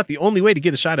 Money is not the only way to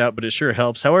get a shout out, but it sure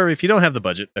helps. However, if you don't have the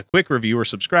budget, a quick review or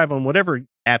subscribe on whatever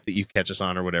app that you catch us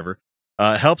on or whatever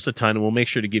helps a ton, and we'll make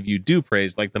sure to give you due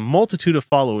praise, like the multitude of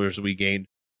followers we gained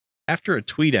after a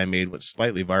tweet I made went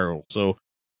slightly viral. So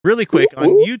really quick, on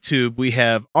YouTube, we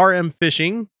have RM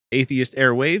Fishing, Atheist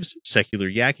Airwaves, Secular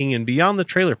Yakking, and Beyond the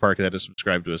Trailer Park that has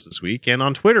subscribed to us this week. And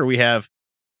on Twitter, we have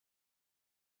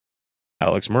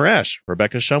Alex Marash,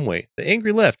 Rebecca Shumway, The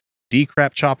Angry Left,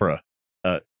 D-Crap Chopra,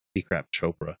 D-Crap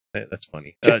Chopra, that's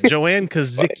funny, Joanne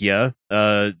Kazikia,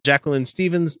 Jacqueline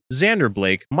Stevens, Xander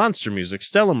Blake, Monster Music,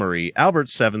 Stella Marie, Albert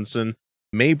Sevenson,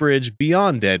 Maybridge,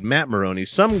 Beyond Dead, Matt Maroney,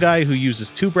 some guy who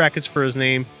uses 2 brackets for his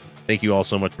name. Thank you all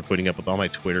so much for putting up with all my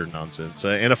Twitter nonsense.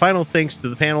 And a final thanks to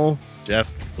the panel,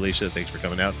 Jeff, Felicia, thanks for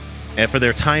coming out, and for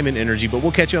their time and energy. But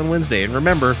we'll catch you on Wednesday. And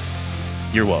remember,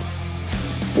 you're welcome.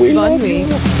 We love me.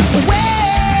 There's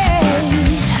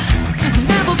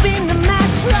never been a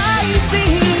night like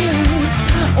this.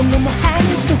 Oh, no more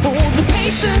hands to hold, the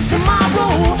patience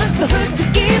tomorrow, the hurt to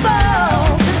give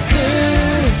up.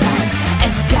 'Cause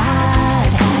as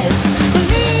God has,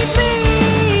 believe me,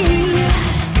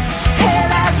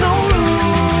 hell has no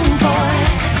room for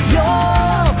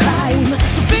your crime.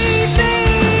 So beat me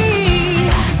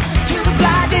till the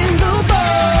blood in the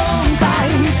bone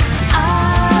finds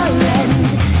our end.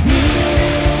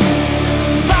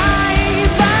 Bye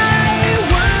bye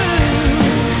world.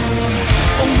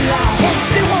 Only our hopes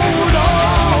they hold on.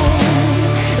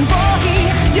 And boy,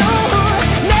 you're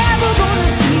never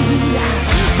gonna see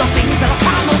the things that are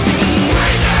come of thee.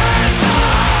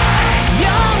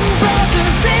 Young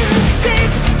brothers and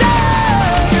sisters,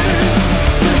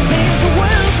 there's a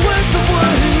world's worth of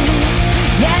work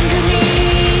and a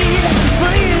need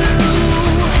for you.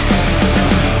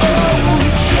 Oh,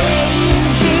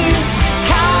 change is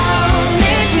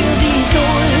coming till these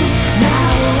doors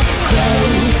now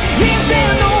close. Is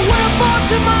there no world for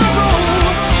tomorrow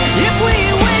if we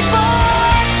wait for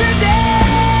today?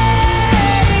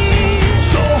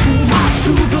 So march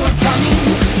to the drumming,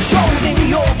 show them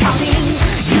you're coming.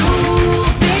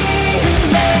 You've been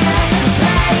there,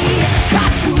 play,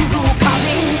 cut to the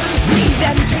coming, breathe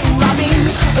them to rubbing,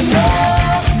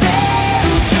 love them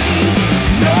to be.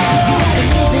 No,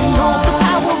 anything of the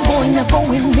power, boy, now go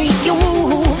and make your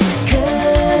move.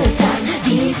 'Cause us,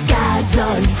 these gods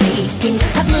aren't faking.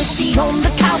 Have mercy on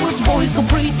the cowards, boys, they'll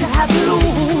breed to have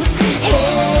lose.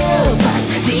 Help us,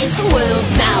 this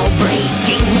world's now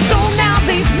breaking. So now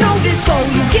they've noticed all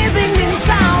you've given in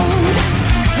sound.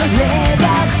 Let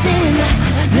us in,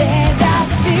 let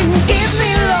us in. Give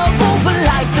me love over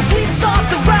life, the sweet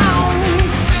soft around.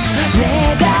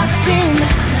 Let us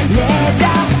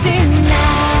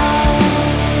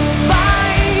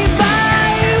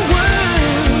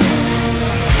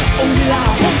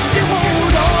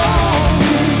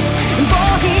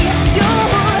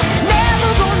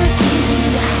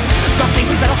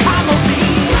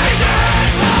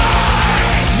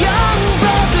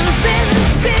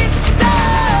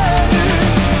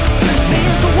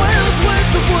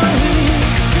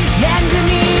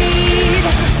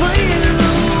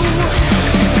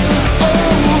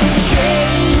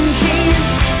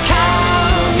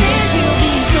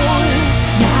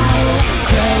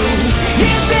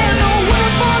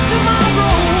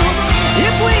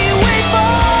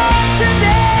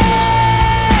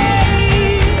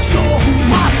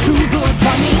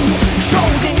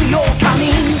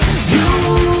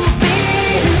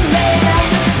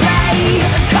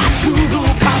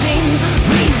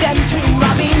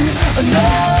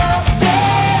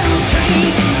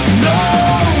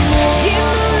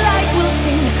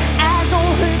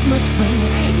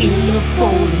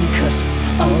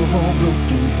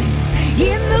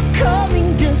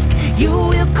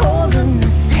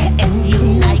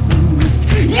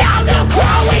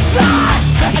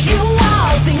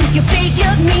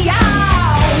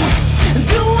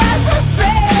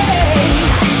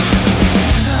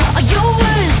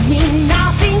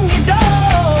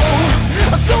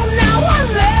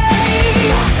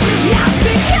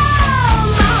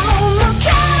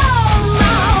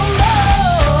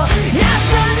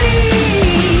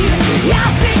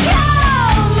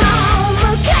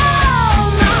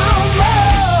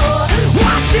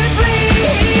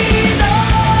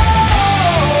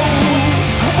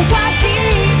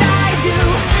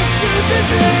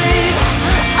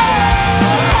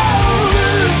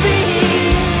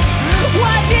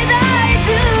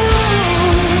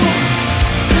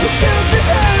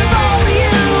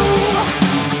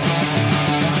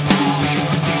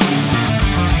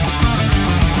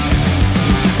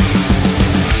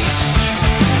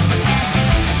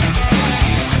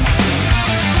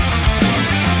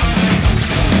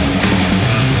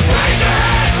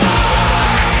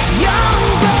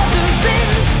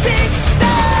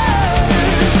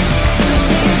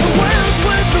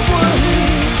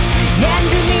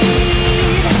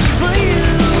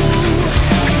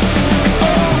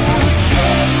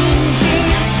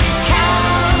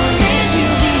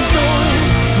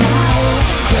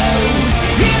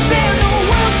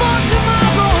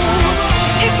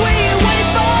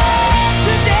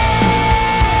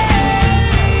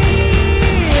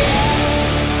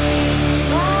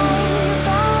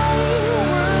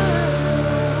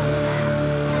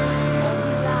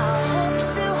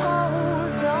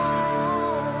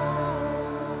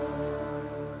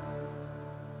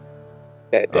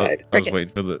it died. I was Cricket.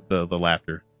 waiting for the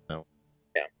laughter. No.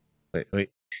 Yeah. Wait.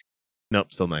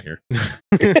 Nope, still not here.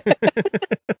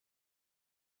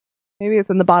 Maybe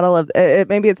it's in the bottle of.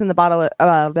 Maybe it's in the bottle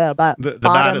of the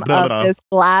bottom bottom. of this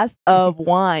glass of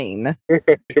wine.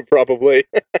 Probably.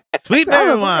 Sweet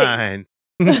berry Probably. wine.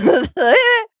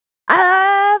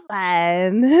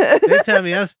 Fine. They tell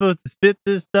me I'm supposed to spit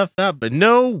this stuff out, but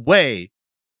no way.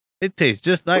 It tastes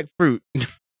just like fruit.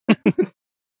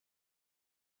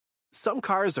 Some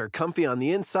cars are comfy on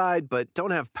the inside, but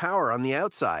don't have power on the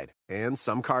outside. And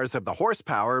some cars have the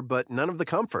horsepower, but none of the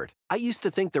comfort. I used to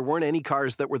think there weren't any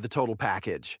cars that were the total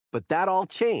package. But that all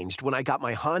changed when I got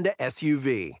my Honda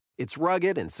SUV. It's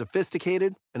rugged and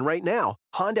sophisticated. And right now,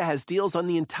 Honda has deals on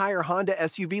the entire Honda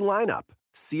SUV lineup.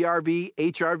 CR-V,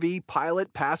 HR-V,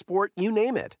 Pilot, Passport, you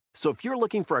name it. So if you're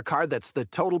looking for a car that's the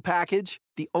total package,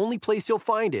 the only place you'll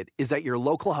find it is at your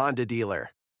local Honda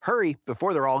dealer. Hurry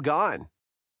before they're all gone.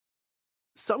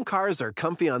 Some cars are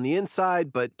comfy on the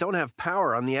inside, but don't have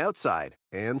power on the outside.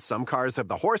 And some cars have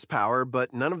the horsepower,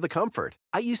 but none of the comfort.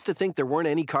 I used to think there weren't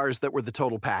any cars that were the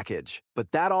total package.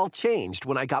 But that all changed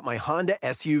when I got my Honda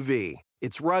SUV.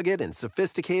 It's rugged and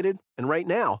sophisticated. And right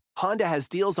now, Honda has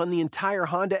deals on the entire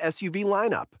Honda SUV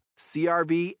lineup.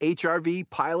 CR-V, HR-V,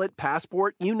 Pilot,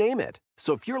 Passport, you name it.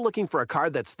 So if you're looking for a car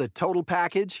that's the total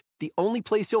package, the only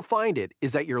place you'll find it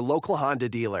is at your local Honda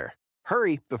dealer.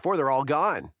 Hurry before they're all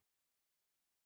gone.